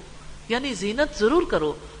کرو. یعنی زینت ضرور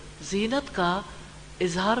کرو، زینت کا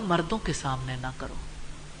اظہار مردوں کے سامنے نہ کرو.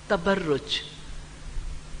 تبرج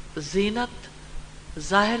زینت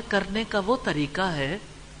ظاہر کرنے کا وہ طریقہ ہے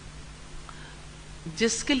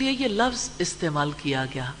جس کے لیے یہ لفظ استعمال کیا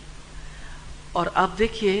گیا. اور آپ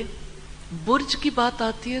دیکھیے برج کی بات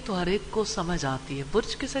آتی ہے تو ہر ایک کو سمجھ آتی ہے.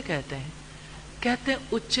 برج کسے کہتے ہیں؟ کہتے ہیں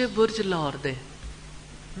اونچے برج لاہور دے،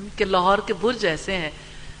 کہ لاہور کے برج ایسے ہیں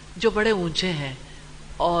جو بڑے اونچے ہیں.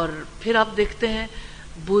 اور پھر آپ دیکھتے ہیں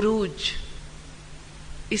بروج،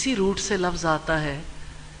 اسی روٹ سے لفظ آتا ہے.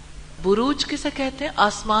 بروج کسے کہتے ہیں؟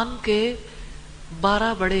 آسمان کے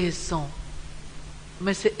 12 بڑے حصوں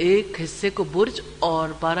میں سے ایک حصے کو برج اور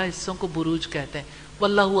 12 حصوں کو بروج کہتے ہیں.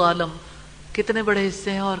 واللہ عالم کتنے بڑے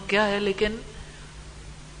حصے ہیں اور کیا ہے، لیکن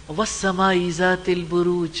وَالسَّمَاءِ ذَاتِ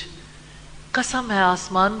الْبُرُوجِ قسم ہے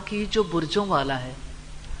آسمان کی جو برجوں والا ہے.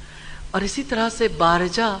 اور اسی طرح سے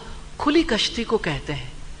بارجہ کھلی کشتی کو کہتے ہیں.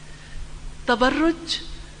 تبرج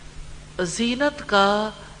زینت کا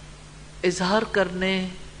اظہار کرنے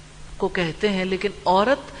کو کہتے ہیں، لیکن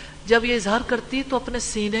عورت جب یہ اظہار کرتی ہے تو اپنے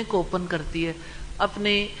سینے کو اوپن کرتی ہے،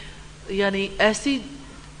 اپنے یعنی ایسی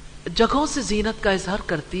جگہوں سے زینت کا اظہار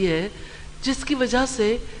کرتی ہے جس کی وجہ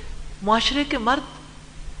سے معاشرے کے مرد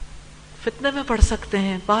فتنے میں پڑ سکتے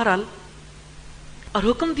ہیں. بہرحال اور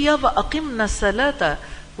حکم دیا وَأَقِمْنَا الصَّلَاةَ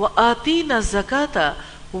وَآتِينَا الزَّكَاةَ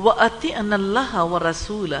وَأَطِعْنَا اللَّهَ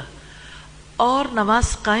وَرَسُولَهُ اور نماز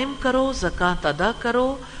قائم کرو، زکوٰۃ ادا کرو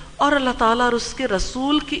اور اللہ تعالیٰ اور اس کے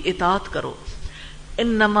رسول کی اطاعت کرو.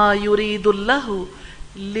 انما یرید اللہ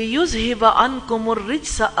لیذہب عنکم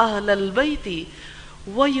الرجس اہل البیت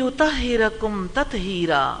ویطہرکم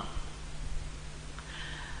تطہیرا.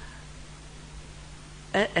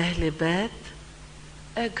 اے اہل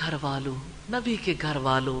بیت، اے گھر والو، نبی کے گھر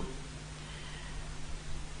والو،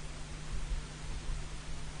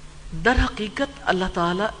 در حقیقت اللہ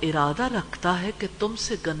تعالیٰ ارادہ رکھتا ہے کہ تم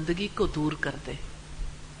سے گندگی کو دور کر دے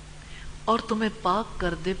اور تمہیں پاک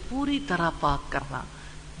کر دے، پوری طرح پاک کرنا،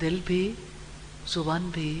 دل بھی، زبان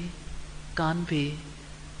بھی، کان بھی،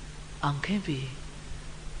 آنکھیں بھی،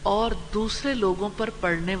 اور دوسرے لوگوں پر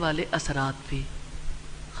پڑنے والے اثرات بھی،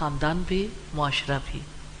 خاندان بھی، معاشرہ بھی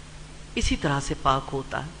اسی طرح سے پاک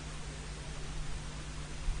ہوتا ہے.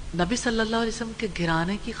 نبی صلی اللہ علیہ وسلم کے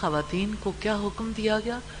گھرانے کی خواتین کو کیا حکم دیا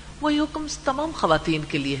گیا؟ وہی حکم تمام خواتین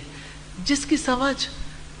کے لیے، جس کی سمجھ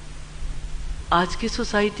آج کی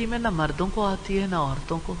سوسائٹی میں نہ مردوں کو آتی ہے نہ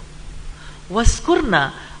عورتوں کو. وَاذْكُرْنَ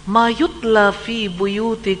مَا يُتْلَى فِي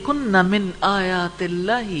بُيُوتِكُنَّ مِنْ آيَاتِ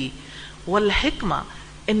اللَّهِ وَالْحِكْمَةِ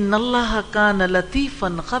إِنَّ اللَّهَ كَانَ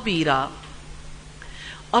لَطِيفًا خَبِيرًا.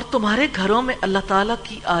 اور تمہارے گھروں میں اللہ تعالیٰ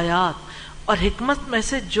کی آیات اور حکمت میں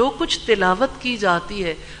سے جو کچھ تلاوت کی جاتی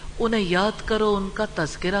ہے انہیں یاد کرو، ان کا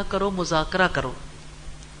تذکرہ کرو، مذاکرہ کرو.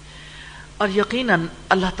 اور یقیناً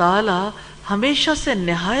اللہ تعالیٰ ہمیشہ سے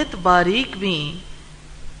نہایت باریک بھی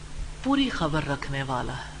پوری خبر رکھنے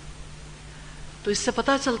والا ہے. تو اس سے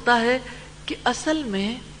پتہ چلتا ہے کہ اصل میں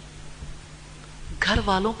گھر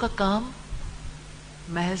والوں کا کام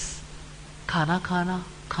محض کھانا کھانا،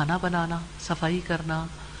 کھانا بنانا، صفائی کرنا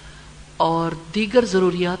اور دیگر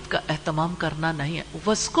ضروریات کا اہتمام کرنا نہیں ہے.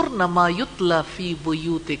 وَاذْكُرْنَ مَا يُتْلَى فِي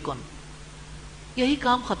بُيُوتِكُنْ، یہی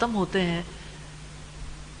کام ختم ہوتے ہیں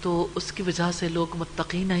تو اس کی وجہ سے لوگ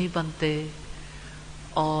متقی نہیں بنتے،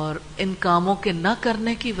 اور ان کاموں کے نہ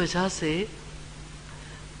کرنے کی وجہ سے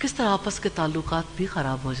کس طرح آپس کے تعلقات بھی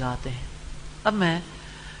خراب ہو جاتے ہیں. اب میں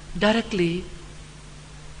ڈائریکٹلی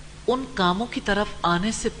ان کاموں کی طرف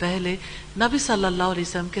آنے سے پہلے نبی صلی اللہ علیہ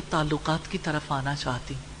وسلم کے تعلقات کی طرف آنا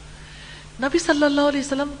چاہتی ہوں. نبی صلی اللہ علیہ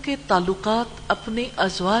وسلم کے تعلقات اپنی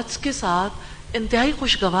ازواج کے ساتھ انتہائی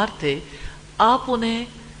خوشگوار تھے. آپ انہیں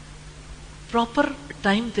پراپر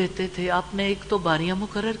ٹائم دیتے تھے. آپ نے ایک تو باریاں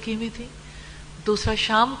مقرر کی ہوئی تھی، دوسرا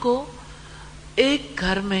شام کو ایک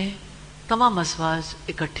گھر میں تمام ازواج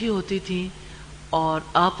اکٹھی ہوتی تھیں اور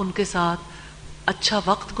آپ ان کے ساتھ اچھا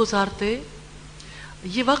وقت گزارتے.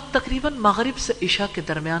 یہ وقت تقریباً مغرب سے عشاء کے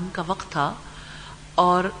درمیان کا وقت تھا،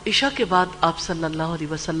 اور عشاء کے بعد آپ صلی اللہ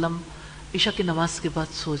علیہ وسلم عشاء کی نماز کے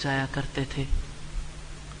بعد سو جایا کرتے تھے.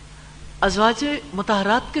 ازواج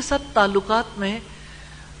مطہرات کے ساتھ تعلقات میں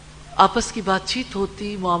آپس کی بات چیت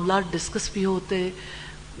ہوتی، معاملات ڈسکس بھی ہوتے،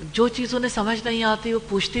 جو چیز انہیں سمجھ نہیں آتی وہ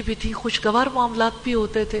پوچھتی بھی تھی، خوشگوار معاملات بھی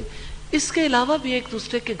ہوتے تھے. اس کے علاوہ بھی ایک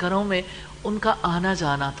دوسرے کے گھروں میں ان کا آنا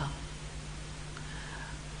جانا تھا.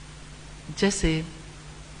 جیسے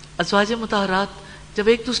ازواج مطہرات جب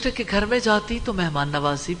ایک دوسرے کے گھر میں جاتی تو مہمان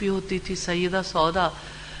نوازی بھی ہوتی تھی. سیدہ سودا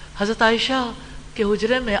حضرت عائشہ کے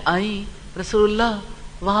حجرے میں آئیں، رسول اللہ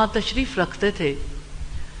وہاں تشریف رکھتے تھے،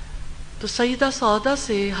 تو سیدہ سودا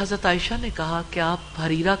سے حضرت عائشہ نے کہا کہ آپ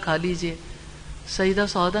حریرہ کھا لیجئے. سیدہ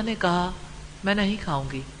سودا نے کہا میں نہیں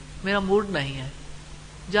کھاؤں گی، میرا موڈ نہیں ہے.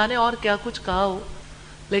 جانے اور کیا کچھ کہا ہو،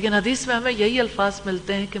 لیکن حدیث میں ہمیں یہی الفاظ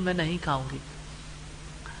ملتے ہیں کہ میں نہیں کھاؤں گی.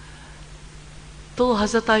 تو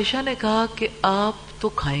حضرت عائشہ نے کہا کہ آپ تو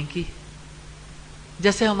کھائیں گی.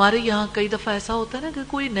 جیسے ہمارے یہاں کئی دفعہ ایسا ہوتا ہے نا کہ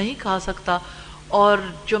کوئی نہیں کھا سکتا اور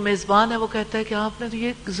جو میزبان ہے وہ کہتا ہے کہ آپ نے تو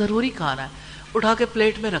یہ ضروری کھانا ہے، اٹھا کے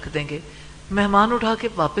پلیٹ میں رکھ دیں گے. مہمان اٹھا کے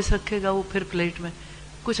واپس رکھے گا وہ پھر پلیٹ میں.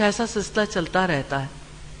 کچھ ایسا سلسلہ چلتا رہتا ہے.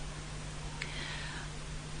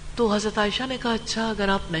 تو حضرت عائشہ نے کہا اچھا اگر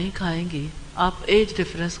آپ نہیں کھائیں گی. آپ ایج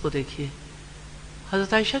ڈفرنس کو دیکھیے،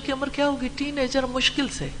 حضرت عائشہ کی عمر کیا ہوگی، ٹین ایجر مشکل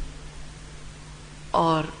سے،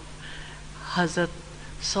 اور حضرت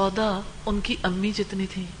سودا ان کی امی جتنی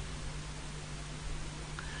تھی.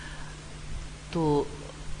 تو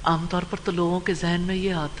عام طور پر تو لوگوں کے ذہن میں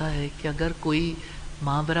یہ آتا ہے کہ اگر کوئی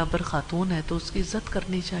ماں برابر خاتون ہے تو اس کی عزت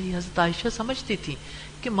کرنی چاہیے. حضرت عائشہ سمجھتی تھی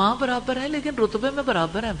کہ ماں برابر ہے لیکن رتبے میں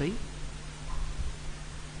برابر ہے بھائی.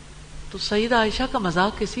 تو سیدہ عائشہ کا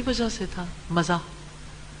مذاق اسی وجہ سے تھا، مزاح.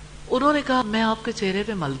 انہوں نے کہا میں آپ کے چہرے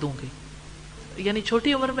پہ مل دوں گی. یعنی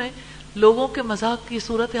چھوٹی عمر میں لوگوں کے مذاق کی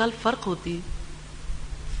صورتحال فرق ہوتی.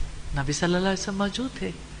 نبی صلی اللہ علیہ وسلم موجود تھے.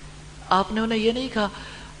 آپ نے انہیں یہ نہیں کہا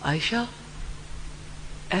عائشہ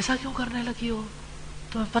ایسا کیوں کرنے لگی ہو،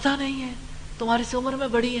 تمہیں پتہ نہیں ہے تمہاری سے عمر میں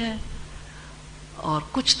بڑی ہیں، اور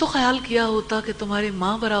کچھ تو خیال کیا ہوتا کہ تمہاری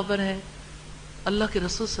ماں برابر ہے. اللہ کے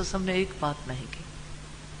رسول صلی اللہ علیہ وسلم نے ایک بات نہیں کی.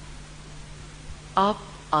 آپ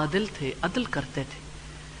عادل تھے، عدل کرتے تھے.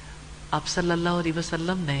 آپ صلی اللہ علیہ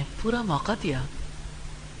وسلم نے پورا موقع دیا.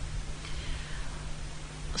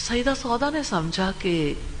 سیدہ سودا نے سمجھا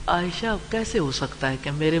کہ عائشہ کیسے ہو سکتا ہے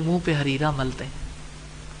کہ میرے منہ پہ حریرہ مل دیں.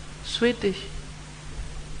 سویٹ ڈش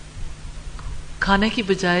کھانے کی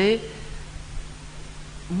بجائے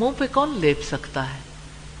منہ پہ کون لیپ سکتا ہے.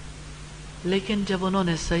 لیکن جب انہوں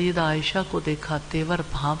نے سیدہ عائشہ کو دیکھا تیور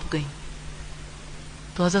بھانپ گئیں،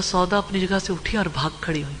 تو حضرت سودا اپنی جگہ سے اٹھی اور بھاگ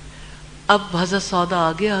کھڑی ہوئی. اب حضرت سودا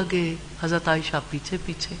آگے آگے، حضرت عائشہ پیچھے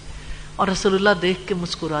پیچھے، اور رسول اللہ دیکھ کے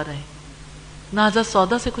مسکرا رہے ہیں. نہ حضرت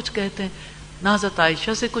سودا سے کچھ کہتے ہیں نہ حضرت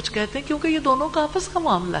عائشہ سے کچھ کہتے ہیں، کیونکہ یہ دونوں کا آپس کا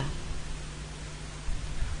معاملہ ہے.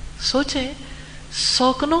 سوچیں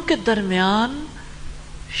سوکنوں کے درمیان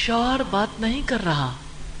شوہر بات نہیں کر رہا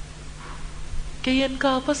کہ یہ ان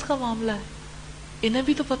کا آپس کا معاملہ ہے. انہیں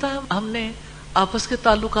بھی تو پتا ہے ہم نے آپس کے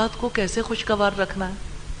تعلقات کو کیسے خوشگوار رکھنا ہے.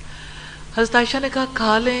 حضرت عائشہ نے کہا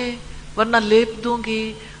کھا لیں ورنہ لیپ دوں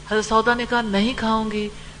گی. حضرت سودا نے کہا نہیں کھاؤں گی.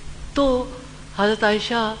 تو حضرت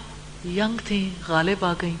عائشہ ینگ تھیں، غالب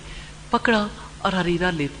آ گئیں، پکڑا اور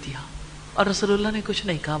حریرہ لیپ دیا، اور رسول اللہ نے کچھ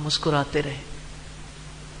نہیں کہا، مسکراتے رہے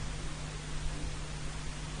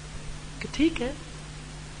کہ ٹھیک ہے.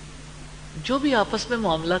 جو بھی آپس میں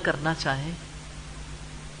معاملہ کرنا چاہیں،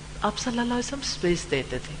 آپ صلی اللہ علیہ وسلم سپیس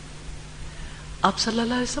دیتے تھے. آپ صلی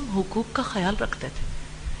اللہ علیہ وسلم حقوق کا خیال رکھتے تھے.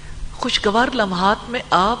 خوشگوار لمحات میں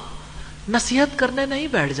آپ نصیحت کرنے نہیں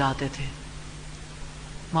بیٹھ جاتے تھے.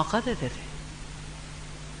 موقع دیتے تھے.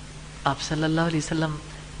 آپ صلی اللہ علیہ وسلم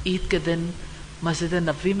عید کے دن مسجد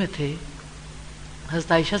نبوی میں تھے.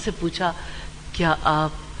 حضرت عائشہ سے پوچھا کیا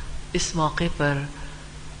آپ اس موقع پر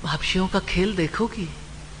حبشیوں کا کھیل دیکھو گی؟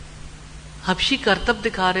 حبشی کرتب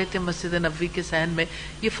دکھا رہے تھے مسجد نبوی کے صحن میں،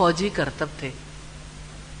 یہ فوجی کرتب تھے.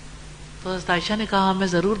 تو حضرت عائشہ نے کہا میں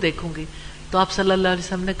ضرور دیکھوں گی. تو آپ صلی اللہ علیہ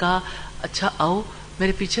وسلم نے کہا اچھا آؤ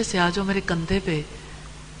میرے پیچھے سے آ جاؤ، میرے کندھے پہ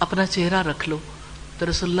اپنا چہرہ رکھ لو. تو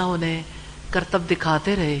رسول اللہ انہیں کرتب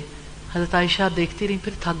دکھاتے رہے. حضرت عائشہ دیکھتی رہی،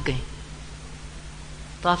 پھر تھک گئیں.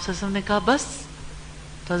 تو آپ صلی اللہ علیہ وسلم نے کہا بس؟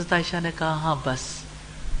 تو حضرت عائشہ نے کہا ہاں بس.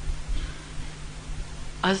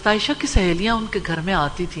 حضرت عائشہ کی سہیلیاں ان کے گھر میں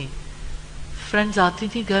آتی تھیں، فرینڈز آتی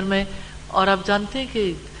تھیں گھر میں، اور آپ جانتے ہیں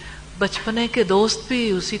کہ بچپنے کے دوست بھی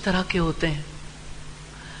اسی طرح کے ہوتے ہیں.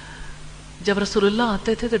 جب رسول اللہ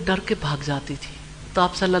آتے تھے تو ڈر کے بھاگ جاتی تھی. تو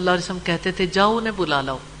آپ صلی اللہ علیہ وسلم کہتے تھے جاؤ انہیں بلا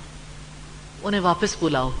لاؤ، انہیں واپس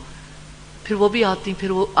بلاؤ. پھر وہ بھی آتی،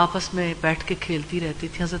 پھر وہ آپس میں بیٹھ کے کھیلتی رہتی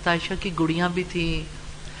تھی. حضرت عائشہ کی گڑیاں بھی تھیں.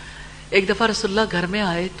 ایک دفعہ رسول اللہ گھر میں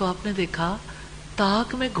آئے تو آپ نے دیکھا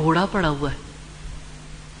تاک میں گھوڑا پڑا ہوا ہے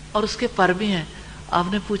اور اس کے پر بھی ہیں. آپ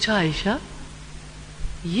نے پوچھا عائشہ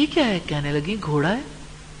یہ کیا ہے؟ کہنے لگی گھوڑا ہے.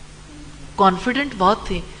 کانفیڈنٹ بہت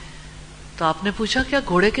تھی. تو آپ نے پوچھا کیا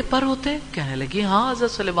گھوڑے کے پر ہوتے ہیں؟ کہنے لگی ہاں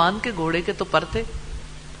حضرت سلیمان کے گھوڑے کے تو پر تھے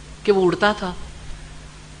کہ وہ اڑتا تھا.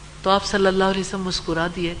 تو آپ صلی اللہ علیہ وسلم مسکرا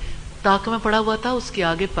دیے. تاک میں پڑا ہوا تھا، اس کے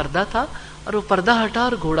آگے پردہ تھا اور وہ پردہ ہٹا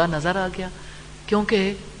اور گھوڑا نظر آ گیا.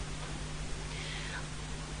 کیونکہ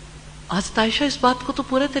حضرت عائشہ اس بات کو تو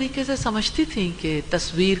پورے طریقے سے سمجھتی تھیں کہ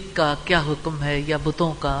تصویر کا کیا حکم ہے یا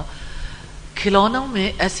بتوں کا. کھلونوں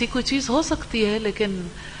میں ایسی کوئی چیز ہو سکتی ہے، لیکن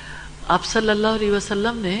آپ صلی اللہ علیہ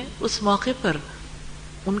وسلم نے اس موقع پر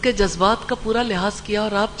ان کے جذبات کا پورا لحاظ کیا،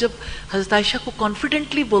 اور آپ جب حضرت عائشہ کو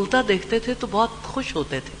کانفیڈنٹلی بولتا دیکھتے تھے تو بہت خوش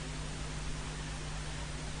ہوتے تھے.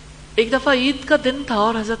 ایک دفعہ عید کا دن تھا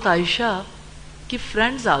اور حضرت عائشہ کی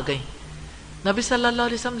فرینڈز آ گئیں. نبی صلی اللہ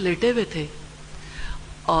علیہ وسلم لیٹے ہوئے تھے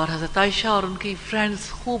اور حضرت عائشہ اور ان کی فرینڈز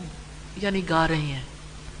خوب یعنی گا رہی ہیں،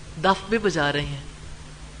 دف بھی بجا رہی ہیں.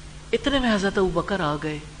 اتنے میں حضرت ابوبکر آ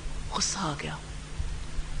گئے. غصہ آ گیا،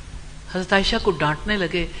 حضرت عائشہ کو ڈانٹنے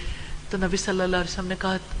لگے. تو نبی صلی اللہ علیہ وسلم نے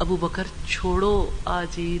کہا ابوبکر چھوڑو،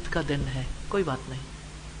 آج عید کا دن ہے، کوئی بات نہیں.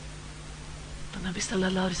 تو نبی صلی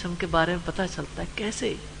اللہ علیہ وسلم کے بارے میں پتہ چلتا ہے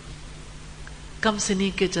کیسے کم سنی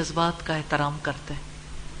کے جذبات کا احترام کرتے ہیں،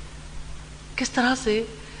 کس طرح سے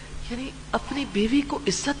یعنی اپنی بیوی کو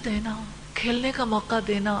عزت دینا، کھیلنے کا موقع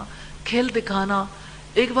دینا، کھیل دکھانا.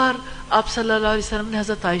 ایک بار آپ صلی اللہ علیہ وسلم نے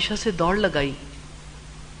حضرت عائشہ سے دوڑ لگائی.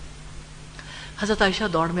 حضرت عائشہ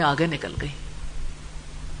دوڑ میں آگے نکل گئی.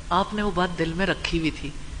 آپ نے وہ بات دل میں رکھی ہوئی تھی.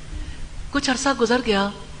 کچھ عرصہ گزر گیا،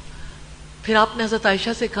 پھر آپ نے حضرت عائشہ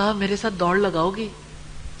سے کہا میرے ساتھ دوڑ لگاؤ گی؟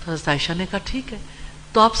 تو حضرت عائشہ نے کہا ٹھیک ہے.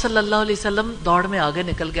 تو آپ صلی اللہ علیہ وسلم دوڑ میں آگے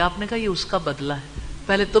نکل گیا. آپ نے کہا یہ اس کا بدلہ ہے،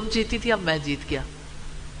 پہلے تم جیتی تھی اب میں جیت گیا.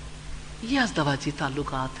 یہ ازدواجی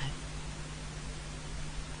تعلقات ہیں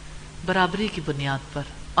برابری کی بنیاد پر.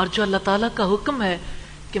 اور جو اللہ تعالیٰ کا حکم ہے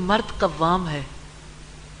کہ مرد قوام ہے،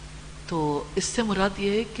 تو اس سے مراد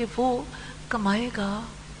یہ ہے کہ وہ کمائے گا،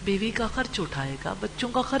 بیوی کا خرچ اٹھائے گا، بچوں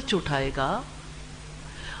کا خرچ اٹھائے گا،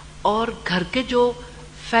 اور گھر کے جو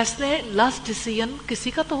فیصلے لاسٹ ڈیسیژن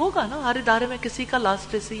کسی کا تو ہوگا نا، ہر ادارے میں کسی کا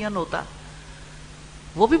لاسٹ ڈیسیژن ہوتا،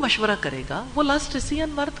 وہ بھی مشورہ کرے گا. وہ لاسٹ ڈیسیژن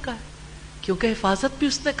مرد کا ہے کیونکہ حفاظت بھی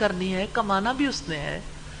اس نے کرنی ہے، کمانا بھی اس نے ہے.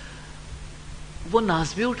 وہ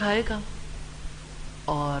ناز بھی اٹھائے گا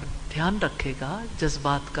اور دھیان رکھے گا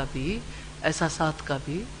جذبات کا بھی، احساسات کا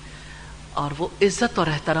بھی، اور وہ عزت اور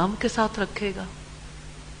احترام کے ساتھ رکھے گا.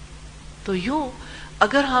 تو یوں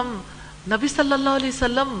اگر ہم نبی صلی اللہ علیہ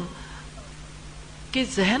وسلم کے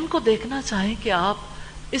ذہن کو دیکھنا چاہیں کہ آپ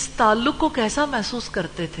اس تعلق کو کیسا محسوس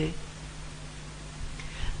کرتے تھے،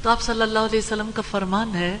 تو آپ صلی اللہ علیہ وسلم کا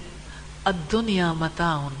فرمان ہے الدنیا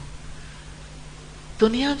متاع،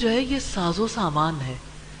 دنیا جو ہے یہ ساز و سامان ہے،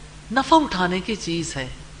 نفع اٹھانے کی چیز ہے.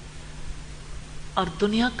 اور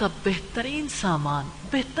دنیا کا بہترین سامان،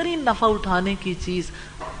 بہترین نفع اٹھانے کی چیز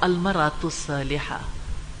المرأۃ الصالحہ،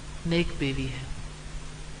 نیک بیوی ہے.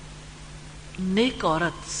 نیک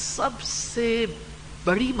عورت سب سے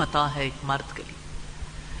بڑی متاع ہے ایک مرد کے لیے.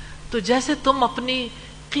 تو جیسے تم اپنی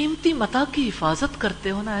قیمتی متاع کی حفاظت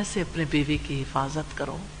کرتے ہو نا، ایسے اپنے بیوی کی حفاظت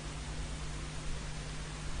کرو.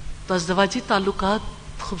 تو ازدواجی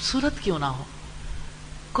تعلقات خوبصورت کیوں نہ ہو،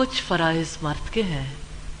 کچھ فرائض مرد کے ہیں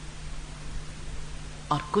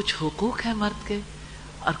اور کچھ حقوق ہیں مرد کے،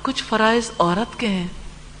 اور کچھ فرائض عورت کے ہیں.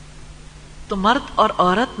 تو مرد اور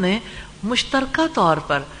عورت نے مشترکہ طور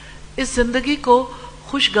پر اس زندگی کو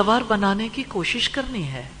خوشگوار بنانے کی کوشش کرنی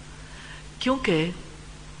ہے. کیونکہ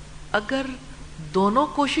اگر دونوں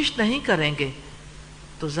کوشش نہیں کریں گے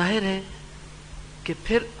تو ظاہر ہے کہ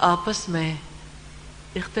پھر آپس میں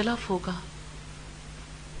اختلاف ہوگا،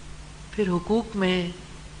 پھر حقوق میں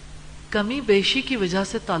کمی بیشی کی وجہ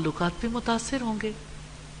سے تعلقات بھی متاثر ہوں گے۔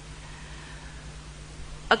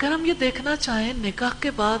 اگر ہم یہ دیکھنا چاہیں نکاح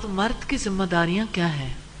کے بعد مرد کی ذمہ داریاں کیا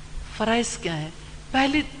ہیں، فرائض کیا ہیں،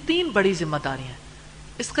 پہلی 3 بڑی ذمہ داریاں،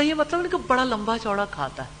 اس کا یہ مطلب نہیں کہ بڑا لمبا چوڑا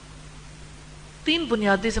کھاتا ہے، 3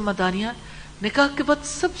 بنیادی ذمہ داریاں۔ نکاح کے بعد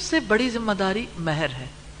سب سے بڑی ذمہ داری مہر ہے،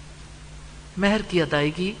 مہر کی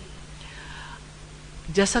ادائیگی،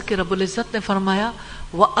 جیسا کہ رب العزت نے فرمایا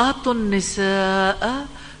وَآتُوا النِّسَاءَ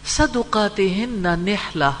صَدُقَاتِهِنَّ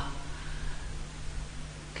نِحْلَةً،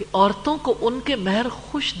 کہ عورتوں کو ان کے مہر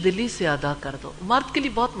خوش دلی سے ادا کر دو۔ مرد کے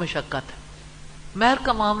لیے بہت مشقت ہے، مہر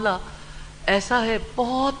کا معاملہ ایسا ہے،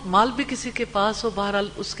 بہت مال بھی کسی کے پاس ہو، بہرحال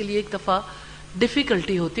اس کے لیے ایک دفعہ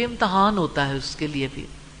ڈیفیکلٹی ہوتی ہے، امتحان ہوتا ہے اس کے لیے بھی۔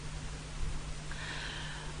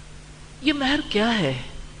 یہ مہر کیا ہے؟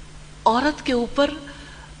 عورت کے اوپر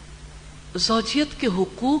زوجیت کے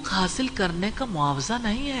حقوق حاصل کرنے کا معاوضہ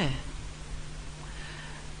نہیں ہے،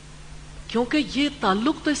 کیونکہ یہ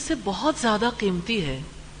تعلق تو اس سے بہت زیادہ قیمتی ہے۔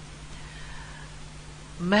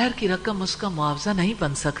 مہر کی رقم اس کا معاوضہ نہیں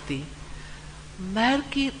بن سکتی۔ مہر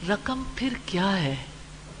کی رقم پھر کیا ہے؟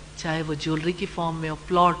 چاہے وہ جیولری کی فارم میں ہو،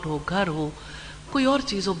 پلاٹ ہو، گھر ہو، کوئی اور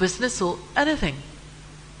چیز ہو، بزنس ہو، اینی تھنگ۔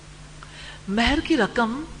 مہر کی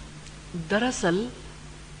رقم دراصل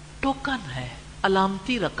ٹوکن ہے،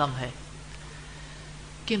 علامتی رقم ہے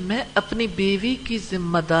کہ میں اپنی بیوی کی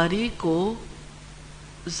ذمہ داری کو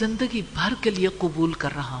زندگی بھر کے لیے قبول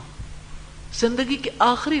کر رہا ہوں، زندگی کے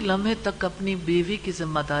آخری لمحے تک اپنی بیوی کی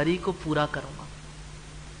ذمہ داری کو پورا کروں گا۔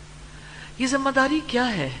 یہ ذمہ داری کیا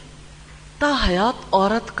ہے؟ تا حیات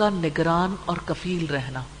عورت کا نگران اور کفیل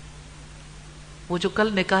رہنا۔ وہ جو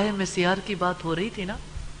کل نکاح میں سیار کی بات ہو رہی تھی نا،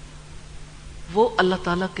 وہ اللہ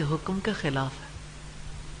تعالیٰ کے حکم کے خلاف ہے،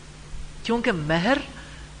 کیونکہ مہر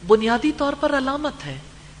بنیادی طور پر علامت ہے،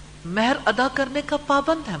 مہر ادا کرنے کا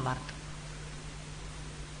پابند ہے مرد،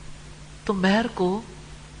 تو مہر کو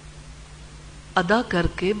ادا کر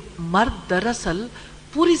کے مرد دراصل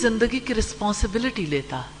پوری زندگی کی رسپانسبلٹی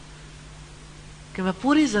لیتا ہے کہ میں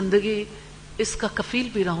پوری زندگی اس کا کفیل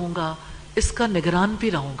بھی رہوں گا، اس کا نگران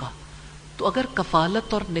بھی رہوں گا۔ تو اگر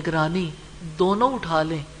کفالت اور نگرانی دونوں اٹھا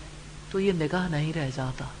لیں تو یہ نگاہ نہیں رہ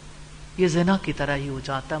جاتا، یہ زنا کی طرح ہی ہو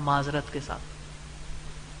جاتا ہے معذرت کے ساتھ۔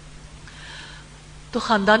 تو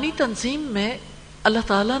خاندانی تنظیم میں اللہ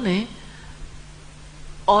تعالیٰ نے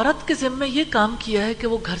عورت کے ذمے یہ کام کیا ہے کہ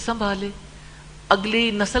وہ گھر سنبھالے، اگلی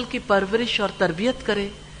نسل کی پرورش اور تربیت کرے۔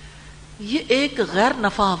 یہ ایک غیر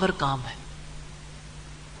نفع آور کام ہے،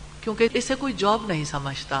 کیونکہ اسے کوئی جاب نہیں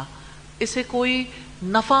سمجھتا، اسے کوئی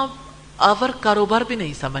نفع آور کاروبار بھی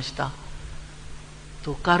نہیں سمجھتا۔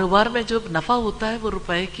 تو کاروبار میں جو نفع ہوتا ہے وہ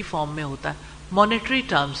روپے کی فارم میں ہوتا ہے، مانیٹری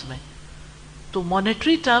ٹرمز میں۔ تو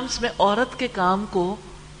مانیٹری ٹرمز میں عورت کے کام کو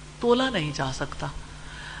تولا نہیں جا سکتا۔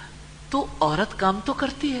 تو عورت کام تو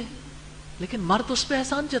کرتی ہے، لیکن مرد اس پہ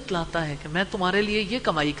احسان جتلاتا ہے کہ میں تمہارے لیے یہ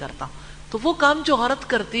کمائی کرتا ہوں۔ تو وہ کام جو عورت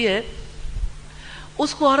کرتی ہے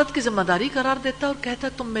اس کو عورت کی ذمہ داری قرار دیتا ہے اور کہتا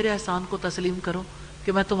ہے تم میرے احسان کو تسلیم کرو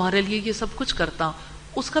کہ میں تمہارے لیے یہ سب کچھ کرتا ہوں۔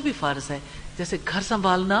 اس کا بھی فرض ہے، جیسے گھر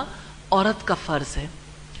سنبھالنا عورت کا فرض ہے۔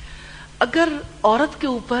 اگر عورت کے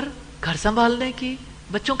اوپر گھر سنبھالنے کی،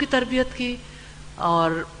 بچوں کی تربیت کی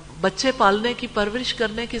اور بچے پالنے کی، پرورش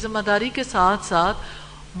کرنے کی ذمہ داری کے ساتھ ساتھ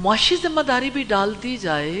معاشی ذمہ داری بھی ڈال دی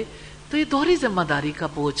جائے تو یہ دوہری ذمہ داری کا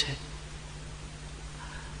بوجھ ہے،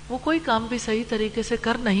 وہ کوئی کام بھی صحیح طریقے سے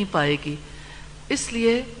کر نہیں پائے گی۔ اس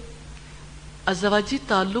لیے ازدواجی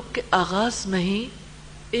تعلق کے آغاز میں ہی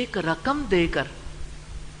ایک رقم دے کر،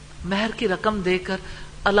 مہر کی رقم دے کر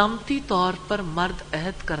علامتی طور پر مرد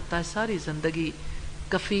عہد کرتا ہے ساری زندگی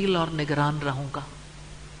کفیل اور نگران رہوں گا۔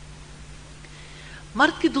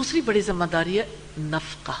 مرد کی دوسری بڑی ذمہ داری ہے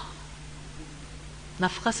نفقہ۔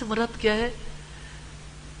 نفقہ سے مراد کیا ہے؟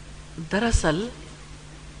 دراصل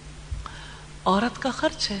عورت کا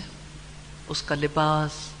خرچ ہے، اس کا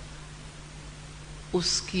لباس،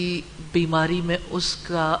 اس کی بیماری میں اس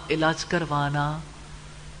کا علاج کروانا،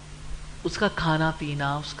 اس کا کھانا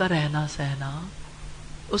پینا، اس کا رہنا سہنا،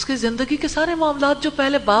 اس کی زندگی کے سارے معاملات جو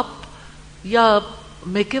پہلے باپ یا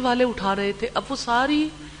میکے والے اٹھا رہے تھے، اب وہ ساری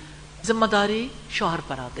ذمہ داری شوہر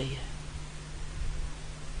پر آ گئی ہے۔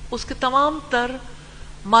 اس کے تمام تر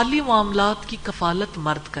مالی معاملات کی کفالت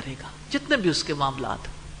مرد کرے گا، جتنے بھی اس کے معاملات،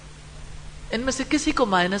 ان میں سے کسی کو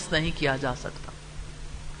مائنس نہیں کیا جا سکتا۔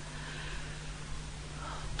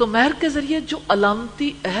 تو مہر کے ذریعے جو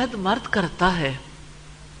علامتی عہد مرد کرتا ہے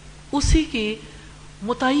اسی کی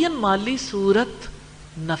متعین مالی صورت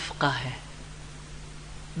نفقہ ہے۔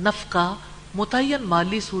 نفقہ متعین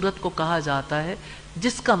مالی صورت کو کہا جاتا ہے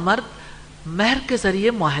جس کا مرد مہر کے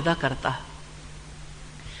ذریعے معاہدہ کرتا ہے.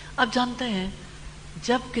 اب جانتے ہیں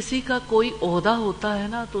جب کسی کا کوئی عہدہ ہوتا ہے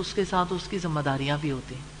نا تو اس کے ساتھ اس کی ذمہ داریاں بھی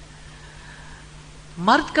ہوتی ہیں.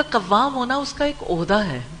 مرد کا قوام ہونا اس کا ایک عہدہ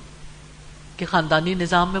ہے کہ خاندانی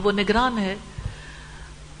نظام میں وہ نگران ہے،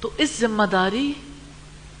 تو اس ذمہ داری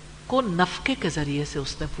کو نفقے کے ذریعے سے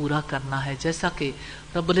اس نے پورا کرنا ہے. جیسا کہ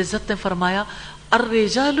رب العزت نے فرمایا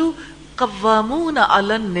الرجال قوامون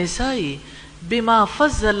علی النساء بما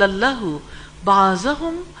فضل اللہ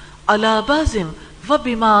بعضهم علی بعض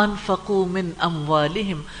وبما انفقوا من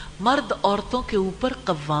اموالهم. مرد عورتوں کے اوپر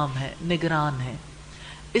قوام ہے، نگران ہے،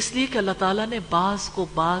 اس لیے کہ اللہ تعالیٰ نے بعض کو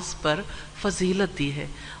بعض پر فضیلت دی ہے،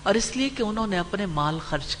 اور اس لیے کہ انہوں نے اپنے مال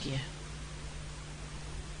خرچ کیے ہیں.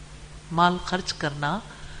 مال خرچ کرنا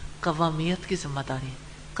قوامیت کی ذمہ داری ہے.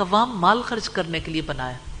 قوام مال خرچ کرنے کے لیے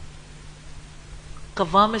بنایا،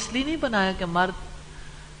 قوام اس لیے نہیں بنایا کہ مرد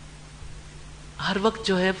ہر وقت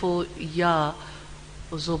جو ہے وہ یا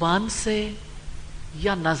زبان سے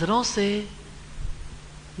یا نظروں سے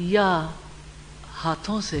یا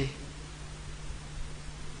ہاتھوں سے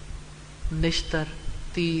نشتر،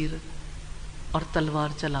 تیر اور تلوار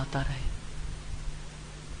چلاتا رہے.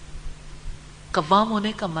 قوام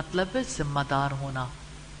ہونے کا مطلب ہے ذمہ دار ہونا.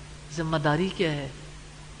 ذمہ داری کیا ہے؟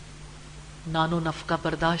 نان و نفقہ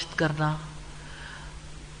برداشت کرنا.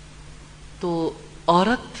 تو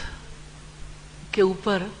عورت کے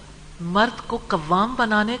اوپر مرد کو قوام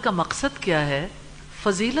بنانے کا مقصد کیا ہے؟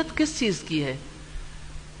 فضیلت کس چیز کی ہے؟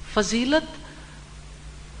 فضیلت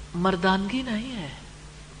مردانگی نہیں ہے،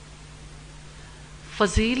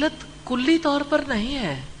 فضیلت کلی طور پر نہیں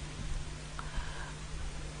ہے،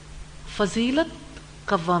 فضیلت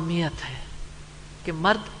قوامیت ہے کہ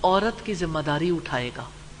مرد عورت کی ذمہ داری اٹھائے گا.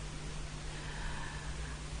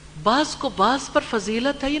 بعض کو بعض پر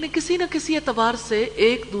فضیلت ہے، یعنی کسی نہ کسی اعتبار سے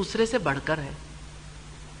ایک دوسرے سے بڑھ کر ہے.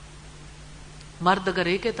 مرد اگر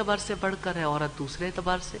ایک اعتبار سے بڑھ کر ہے، عورت دوسرے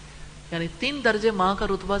اعتبار سے، یعنی 3 درجے ماں کا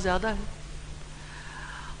رتبہ زیادہ ہے.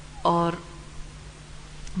 اور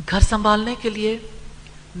گھر سنبھالنے کے لیے،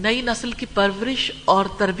 نئی نسل کی پرورش اور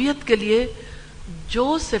تربیت کے لیے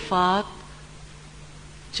جو صفات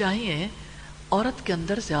چاہیے عورت کے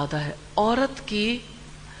اندر زیادہ ہے. عورت کی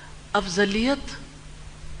افضلیت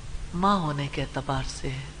ماں ہونے کے اعتبار سے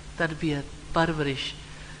ہے. تربیت، پرورش،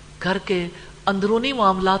 گھر کے اندرونی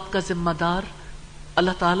معاملات کا ذمہ دار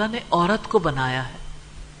اللہ تعالیٰ نے عورت کو بنایا ہے.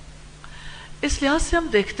 اس لحاظ سے ہم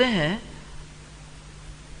دیکھتے ہیں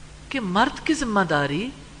کہ مرد کی ذمہ داری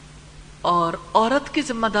اور عورت کی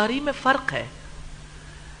ذمہ داری میں فرق ہے.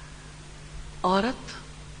 عورت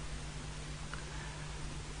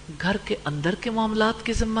گھر کے اندر کے معاملات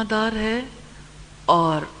کی ذمہ دار ہے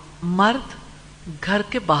اور مرد گھر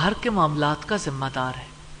کے باہر کے معاملات کا ذمہ دار ہے.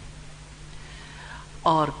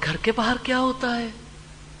 اور گھر کے باہر کیا ہوتا ہے؟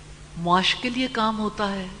 معاش کے لیے کام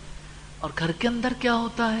ہوتا ہے. اور گھر کے اندر کیا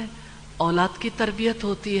ہوتا ہے؟ اولاد کی تربیت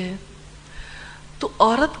ہوتی ہے. تو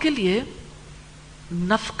عورت کے لیے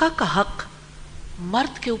نفقہ کا حق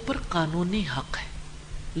مرد کے اوپر قانونی حق ہے،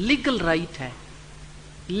 لیگل رائٹ ہے.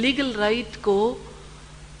 لیگل رائٹ کو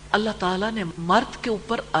اللہ تعالیٰ نے مرد کے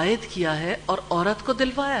اوپر عائد کیا ہے اور عورت کو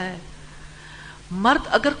دلوایا ہے. مرد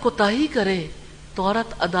اگر کوتاہی کرے تو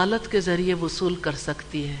عورت عدالت کے ذریعے وصول کر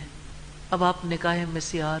سکتی ہے. اب آپ نکاح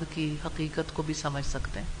مسیار کی حقیقت کو بھی سمجھ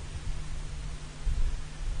سکتے ہیں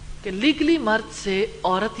کہ لیگلی مرد سے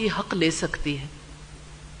عورت یہ حق لے سکتی ہے.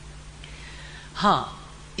 ہاں،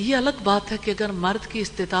 یہ الگ بات ہے کہ اگر مرد کی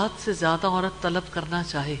استطاعت سے زیادہ عورت طلب کرنا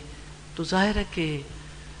چاہے تو ظاہر ہے کہ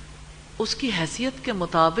اس کی حیثیت کے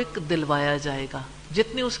مطابق دلوایا جائے گا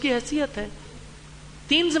جتنی اس کی حیثیت ہے.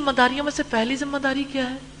 3 ذمہ داریوں میں سے پہلی ذمہ داری کیا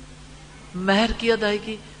ہے؟ مہر کی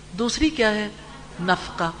ادائیگی. دوسری کیا ہے؟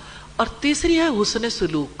 نفقہ. اور تیسری ہے حسن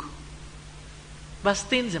سلوک. بس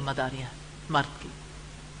 3 ذمہ داریاں مرد کی.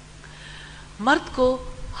 مرد کو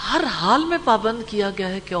ہر حال میں پابند کیا گیا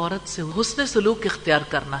ہے کہ عورت سے حسن سلوک اختیار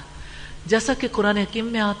کرنا ہے. جیسا کہ قرآن حکیم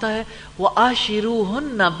میں آتا ہے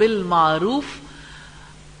وَعَاشِرُوهُنَّ بِالْمَعْرُوفِ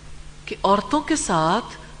کہ عورتوں کے ساتھ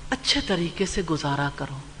اچھے طریقے سے گزارا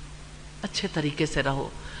کرو، اچھے طریقے سے رہو.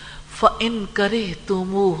 فَإِن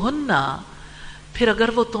كَرِهْتُمُوهُنَّ پھر اگر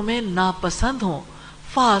وہ تمہیں ناپسند ہوں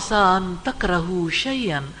فَعَسَىٰ أَن تَكْرَهُوا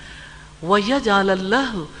شَيْئًا وَيَجْعَلَ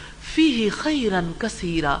اللَّهُ فِيهِ خَيْرًا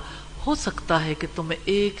كَثِيرًا ہو سکتا ہے کہ تمہیں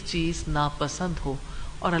ایک چیز ناپسند ہو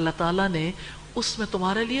اور اللہ تعالیٰ نے اس میں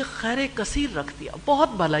تمہارے لیے خیر کثیر رکھ دیا،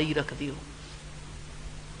 بہت بھلائی رکھ دی ہو.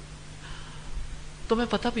 تمہیں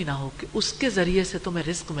پتہ بھی نہ ہو کہ اس کے ذریعے سے تمہیں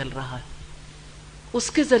رزق مل رہا ہے، اس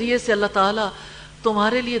کے ذریعے سے اللہ تعالیٰ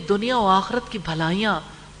تمہارے لیے دنیا و آخرت کی بھلائیاں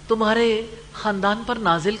تمہارے خاندان پر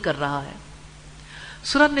نازل کر رہا ہے.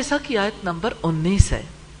 سورہ نساء کی آیت نمبر 19 ہے.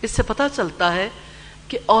 اس سے پتہ چلتا ہے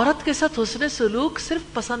کہ عورت کے ساتھ حسن سلوک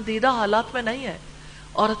صرف پسندیدہ حالات میں نہیں ہے.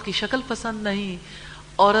 عورت کی شکل پسند نہیں،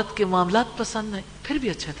 عورت کے معاملات پسند نہیں، پھر بھی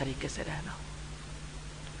اچھے طریقے سے رہنا.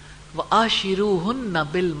 وَعَاشِرُوهُنَّ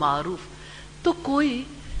بِالْمَعْرُوفِ. تو کوئی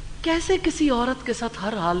کیسے کسی عورت کے ساتھ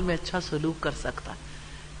ہر حال میں اچھا سلوک کر سکتا ہے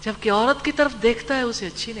جبکہ عورت کی طرف دیکھتا ہے اسے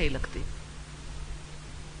اچھی نہیں لگتی.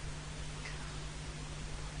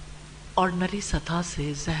 آرڈنری سطح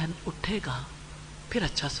سے ذہن اٹھے گا پھر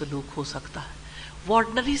اچھا سلوک ہو سکتا ہے. وہ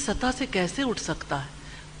آرڈنری سطح سے کیسے اٹھ سکتا ہے؟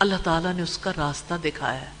 اللہ تعالیٰ نے اس کا راستہ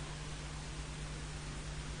دکھایا ہے.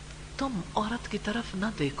 تم عورت کی طرف نہ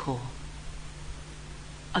دیکھو،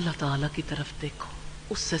 اللہ تعالیٰ کی طرف دیکھو،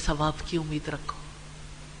 اس سے ثواب کی امید رکھو.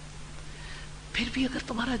 پھر بھی اگر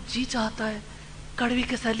تمہارا جی چاہتا ہے کڑوی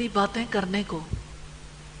کسیلی باتیں کرنے کو،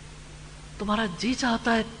 تمہارا جی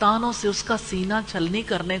چاہتا ہے تانوں سے اس کا سینہ چھلنی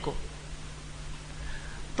کرنے کو،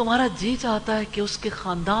 تمہارا جی چاہتا ہے کہ اس کے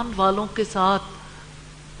خاندان والوں کے ساتھ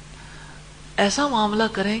ایسا معاملہ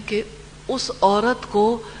کریں کہ اس عورت کو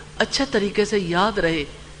اچھے طریقے سے یاد رہے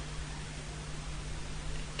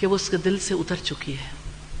کہ وہ اس کے دل سے اتر چکی ہے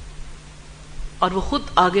اور وہ خود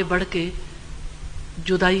آگے بڑھ کے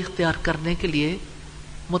جدائی اختیار کرنے کے لیے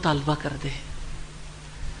مطالبہ کر دے.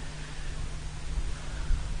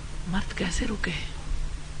 مرد کیسے رکے؟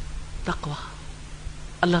 تقوی،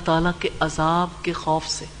 اللہ تعالیٰ کے عذاب کے خوف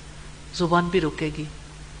سے زبان بھی رکے گی.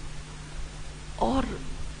 اور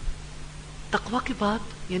تقوی کی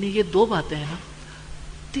بات یعنی یہ دو باتیں ہیں نا.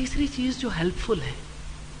 تیسری چیز جو ہیلپ فل ہے،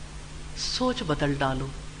 سوچ بدل ڈالو.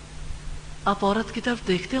 آپ عورت کی طرف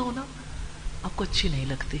دیکھتے ہو نا، آپ کو اچھی نہیں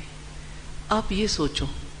لگتی، آپ یہ سوچو،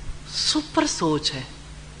 سپر سوچ ہے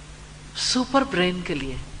سپر برین کے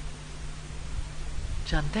لیے.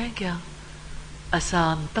 جانتے ہیں کیا؟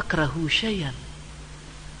 آسان تکرہو شیئن،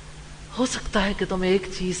 ہو سکتا ہے کہ تمہیں ایک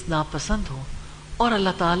چیز ناپسند ہو اور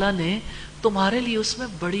اللہ تعالیٰ نے تمہارے لیے اس میں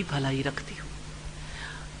بڑی بھلائی رکھتی ہو.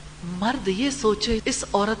 مرد یہ سوچے اس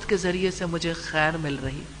عورت کے ذریعے سے مجھے خیر مل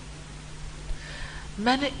رہی.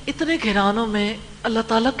 میں نے اتنے گھرانوں میں اللہ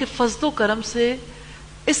تعالیٰ کے فضل و کرم سے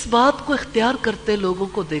اس بات کو اختیار کرتے لوگوں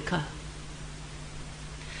کو دیکھا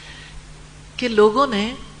کہ لوگوں نے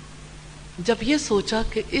جب یہ سوچا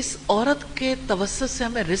کہ اس عورت کے توسط سے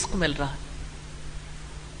ہمیں رزق مل رہا ہے،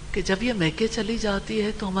 کہ جب یہ میکے چلی جاتی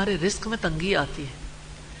ہے تو ہمارے رزق میں تنگی آتی ہے،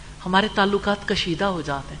 ہمارے تعلقات کشیدہ ہو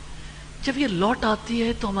جاتے ہیں، جب یہ لوٹ آتی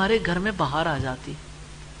ہے تو ہمارے گھر میں بہار آ جاتی.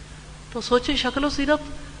 تو سوچیں شکل و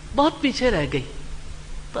صورت بہت پیچھے رہ گئی،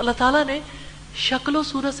 تو اللہ تعالیٰ نے شکل و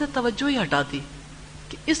صورت سے توجہ ہی ہٹا دی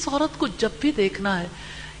کہ اس عورت کو جب بھی دیکھنا ہے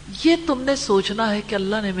یہ تم نے سوچنا ہے کہ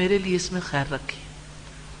اللہ نے میرے لیے اس میں خیر رکھی.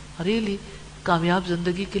 ریلی کامیاب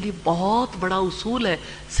زندگی کے لیے بہت بڑا اصول ہے،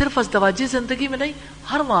 صرف ازدواجی زندگی میں نہیں،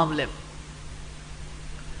 ہر معاملے میں.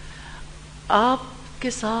 آپ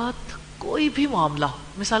کے ساتھ کوئی بھی معاملہ ہو،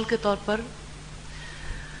 مثال کے طور پر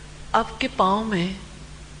آپ کے پاؤں میں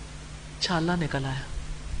چھالا نکل آیا،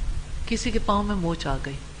 کسی کے پاؤں میں موچ آ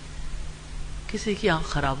گئی، کسی کی آنکھ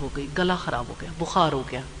خراب ہو گئی، گلا خراب ہو گیا، بخار ہو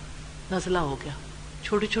گیا، نزلہ ہو گیا.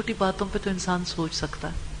 چھوٹی چھوٹی باتوں پہ تو انسان سوچ سکتا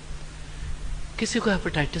ہے. کسی کو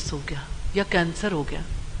ہیپیٹائٹس ہو گیا یا کینسر ہو گیا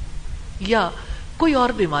یا کوئی اور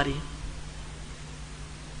بیماری.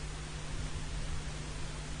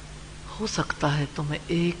 ہو سکتا ہے تمہیں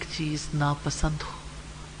ایک چیز ناپسند ہو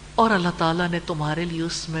اور اللہ تعالیٰ نے تمہارے لیے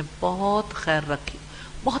اس میں بہت خیر رکھی،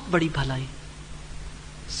 بہت بڑی بھلائی.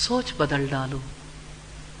 سوچ بدل ڈالو.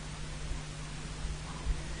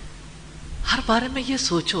 ہر بارے میں یہ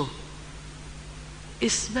سوچو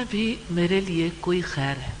اس میں بھی میرے لیے کوئی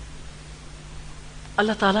خیر ہے،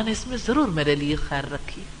 اللہ تعالیٰ نے اس میں ضرور میرے لیے خیر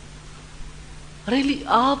رکھی. ریلی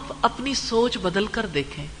آپ اپنی سوچ بدل کر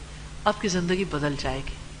دیکھیں، آپ کی زندگی بدل جائے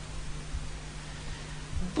گی.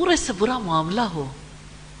 برے سے برا معاملہ ہو،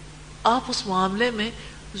 آپ اس معاملے میں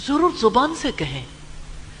ضرور زبان سے کہیں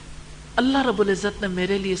اللہ رب العزت نے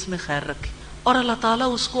میرے لیے اس میں خیر رکھی، اور اللہ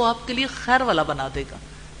تعالیٰ اس کو آپ کے لیے خیر والا بنا دے گا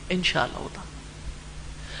انشاءاللہ تعالی.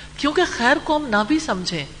 کیونکہ خیر کو ہم نہ بھی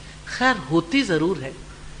سمجھیں، خیر ہوتی ضرور ہے،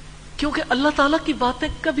 کیونکہ اللہ تعالیٰ کی باتیں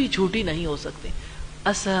کبھی جھوٹی نہیں ہو سکتی.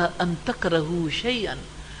 عسیٰ ان تکرہوا شیئا،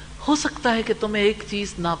 ہو سکتا ہے کہ تمہیں ایک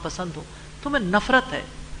چیز ناپسند ہو، تمہیں نفرت ہے.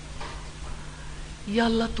 یا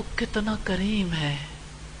اللہ تو کتنا کریم ہے،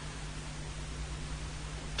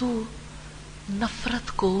 تو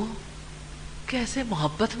نفرت کو کیسے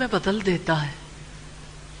محبت میں بدل دیتا ہے،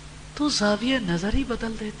 تو زاویہ نظر ہی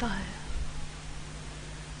بدل دیتا ہے،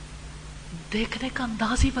 دیکھنے کا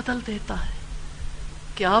انداز ہی بدل دیتا ہے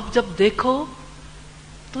کہ آپ جب دیکھو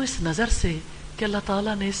تو اس نظر سے کہ اللہ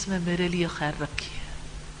تعالیٰ نے اس میں میرے لیے خیر رکھی ہے.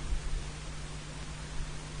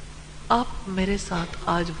 آپ میرے ساتھ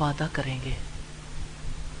آج وعدہ کریں گے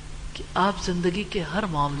کہ آپ زندگی کے ہر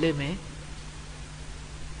معاملے میں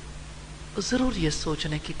ضرور یہ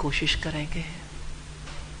سوچنے کی کوشش کریں گے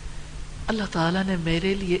اللہ تعالیٰ نے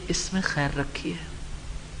میرے لیے اس میں خیر رکھی ہے.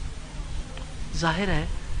 ظاہر ہے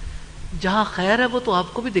جہاں خیر ہے وہ تو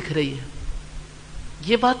آپ کو بھی دکھ رہی ہے.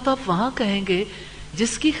 یہ بات تو آپ وہاں کہیں گے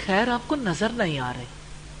جس کی خیر آپ کو نظر نہیں آ رہی,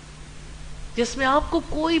 جس میں آپ کو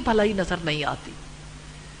کوئی بھلائی نظر نہیں آتی.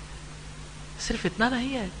 صرف اتنا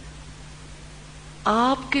نہیں ہے,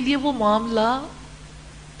 آپ کے لیے وہ معاملہ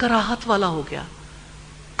کراہت والا ہو گیا,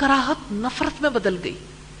 کراہت نفرت میں بدل گئی.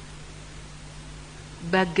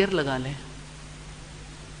 بیک گیئر لگا لیں,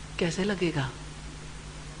 کیسے لگے گا؟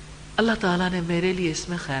 اللہ تعالیٰ نے میرے لیے اس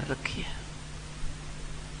میں خیر رکھی ہے,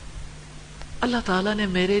 اللہ تعالیٰ نے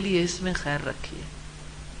میرے لیے اس میں خیر رکھی ہے.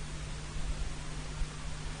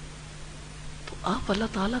 تو آپ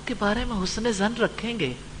اللہ تعالیٰ کے بارے میں حسن ظن رکھیں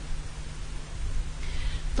گے.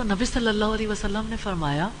 تو نبی صلی اللہ علیہ وسلم نے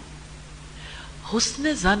فرمایا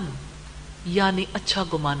حسن ظن یعنی اچھا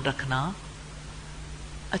گمان رکھنا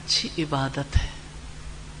اچھی عبادت ہے,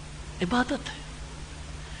 عبادت ہے.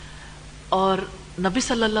 اور نبی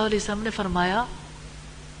صلی اللہ علیہ وسلم نے فرمایا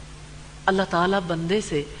اللہ تعالیٰ بندے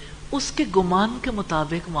سے اس کے گمان کے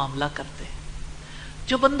مطابق معاملہ کرتے ہیں.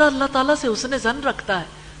 جو بندہ اللہ تعالیٰ سے حسن ظن رکھتا ہے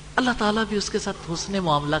اللہ تعالیٰ بھی اس کے ساتھ حسن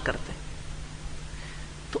معاملہ کرتے ہیں.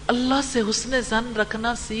 تو اللہ سے حسن ظن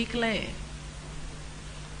رکھنا سیکھ لیں,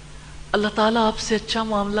 اللہ تعالیٰ آپ سے اچھا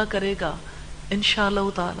معاملہ کرے گا انشاءاللہ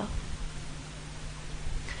تعالی.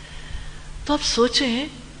 تو آپ سوچیں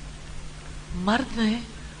مرد نے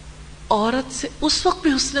عورت سے اس وقت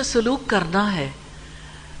بھی حسن سلوک کرنا ہے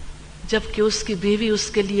جبکہ اس کی بیوی اس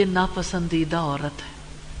کے لیے ناپسندیدہ عورت ہے.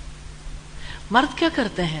 مرد کیا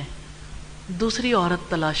کرتے ہیں؟ دوسری عورت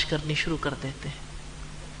تلاش کرنی شروع کر دیتے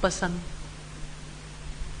ہیں پسند.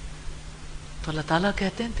 تو اللہ تعالیٰ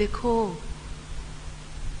کہتے ہیں دیکھو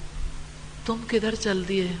تم کدھر چل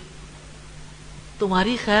دیے,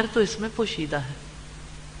 تمہاری خیر تو اس میں پوشیدہ ہے,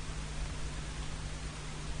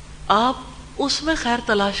 آپ اس میں خیر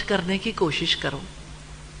تلاش کرنے کی کوشش کرو.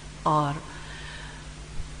 اور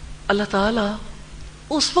اللہ تعالیٰ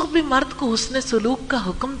اس وقت بھی مرد کو حسن سلوک کا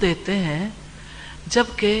حکم دیتے ہیں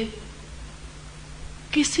جبکہ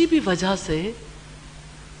کسی بھی وجہ سے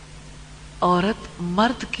عورت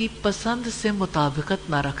مرد کی پسند سے مطابقت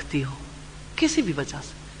نہ رکھتی ہو, کسی بھی وجہ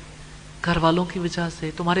سے, گھر والوں کی وجہ سے,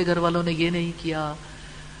 تمہارے گھر والوں نے یہ نہیں کیا,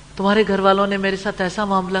 تمہارے گھر والوں نے میرے ساتھ ایسا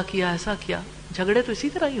معاملہ کیا, ایسا کیا. جھگڑے تو اسی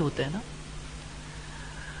طرح ہی ہوتے ہیں نا.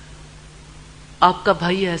 آپ کا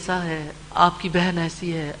بھائی ایسا ہے, آپ کی بہن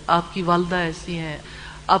ایسی ہے, آپ کی والدہ ایسی ہیں,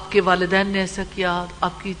 آپ کے والدین نے ایسا کیا,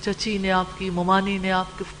 آپ کی چچی نے, آپ کی ممانی نے,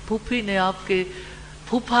 آپ کے پھوپھی نے, آپ کے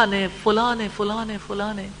پھوپھا نے, فلاں نے, فلاں نے,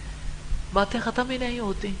 فلاں نے, باتیں ختم ہی نہیں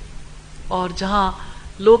ہوتی. اور جہاں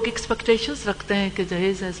لوگ ایکسپیکٹیشنز رکھتے ہیں کہ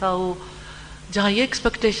جہیز ایسا ہو, جہاں یہ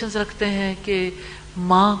ایکسپیکٹیشنز رکھتے ہیں کہ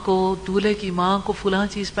ماں کو, دولہے کی ماں کو فلاں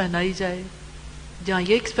چیز پہنائی جائے, جہاں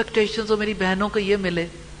یہ ایکسپیکٹیشنز ہو میری بہنوں کو یہ ملے,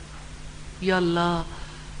 یا اللہ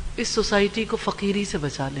اس سوسائٹی کو فقیری سے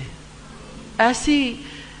بچا لے, ایسی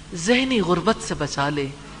ذہنی غربت سے بچا لے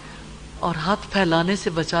اور ہاتھ پھیلانے سے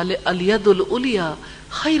بچا لے. الید العلیٰ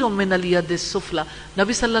خیر من الید السفلی.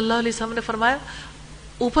 نبی صلی اللہ علیہ وسلم نے فرمایا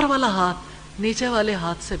اوپر والا ہاتھ نیچے والے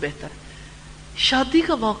ہاتھ سے بہتر. شادی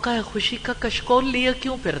کا موقع ہے, خوشی کا, کشکول لیے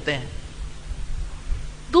کیوں پھرتے ہیں؟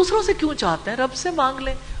 دوسروں سے کیوں چاہتے ہیں؟ رب سے مانگ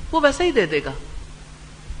لیں, وہ ویسے ہی دے دے گا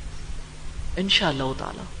انشاءاللہ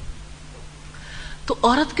تعالی. تو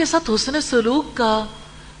عورت کے ساتھ حسن سلوک کا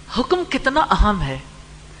حکم کتنا اہم ہے.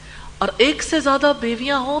 اور ایک سے زیادہ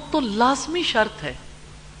بیویاں ہوں تو لازمی شرط ہے,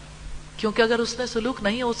 کیونکہ اگر حسن سلوک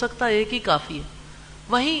نہیں ہو سکتا ایک ہی کافی ہے.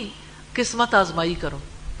 وہیں قسمت آزمائی کرو,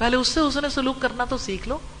 پہلے اس سے حسن سلوک کرنا تو سیکھ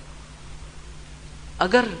لو.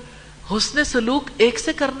 اگر حسن سلوک ایک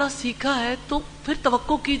سے کرنا سیکھا ہے تو پھر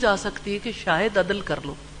توقع کی جا سکتی ہے کہ شاید عدل کر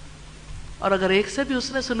لو. اور اگر ایک سے بھی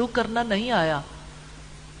حسن سلوک کرنا نہیں آیا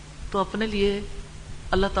تو اپنے لیے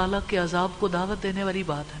اللہ تعالیٰ کے عذاب کو دعوت دینے والی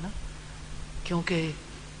بات ہے نا. کیونکہ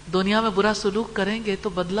دنیا میں برا سلوک کریں گے تو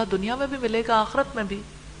بدلہ دنیا میں بھی ملے گا, آخرت میں بھی.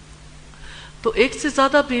 تو ایک سے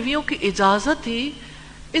زیادہ بیویوں کی اجازت ہی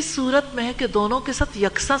اس صورت میں ہے کہ دونوں کے ساتھ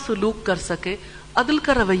یکساں سلوک کر سکے, عدل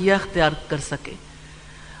کا رویہ اختیار کر سکے.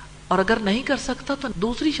 اور اگر نہیں کر سکتا تو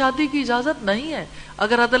دوسری شادی کی اجازت نہیں ہے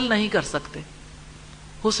اگر عدل نہیں کر سکتے,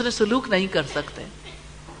 حسن سلوک نہیں کر سکتے.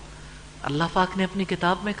 اللہ پاک نے اپنی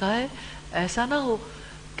کتاب میں کہا ہے ایسا نہ ہو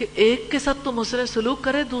کہ ایک کے ساتھ تم حسن سلوک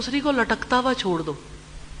کرے دوسری کو لٹکتا ہوا چھوڑ دو,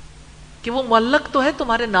 کہ وہ معلق تو ہے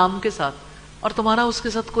تمہارے نام کے ساتھ اور تمہارا اس کے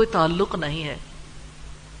ساتھ کوئی تعلق نہیں ہے.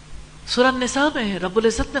 سورہ نساء میں رب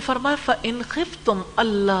العزت نے فرمایا فَإِنْ خِفْتُمْ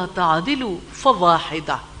أَلَّا تَعْدِلُوا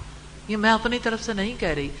فَوَاحِدَةٌ، یہ میں اپنی طرف سے نہیں کہہ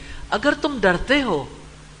رہی، اگر تم ڈرتے ہو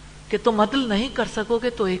کہ تم عدل نہیں کر سکو گے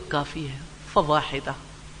تو ایک کافی ہے، فواحدہ۔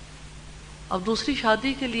 اب دوسری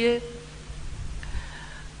شادی کے لیے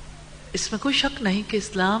اس میں کوئی شک نہیں کہ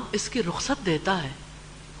اسلام اس کی رخصت دیتا ہے،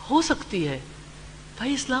 ہو سکتی ہے،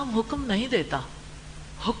 بھائی اسلام حکم نہیں دیتا،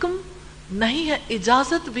 حکم نہیں ہے،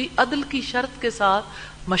 اجازت بھی عدل کی شرط کے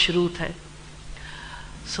ساتھ مشروط ہے۔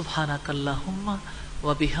 سبحانک اللہم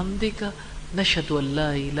و بحمدک نشہد ان لا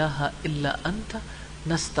الہ الا انت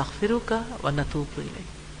نستغفرک و نتوب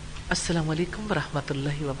الیک۔ السلام علیکم ورحمۃ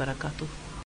اللہ وبرکاتہ۔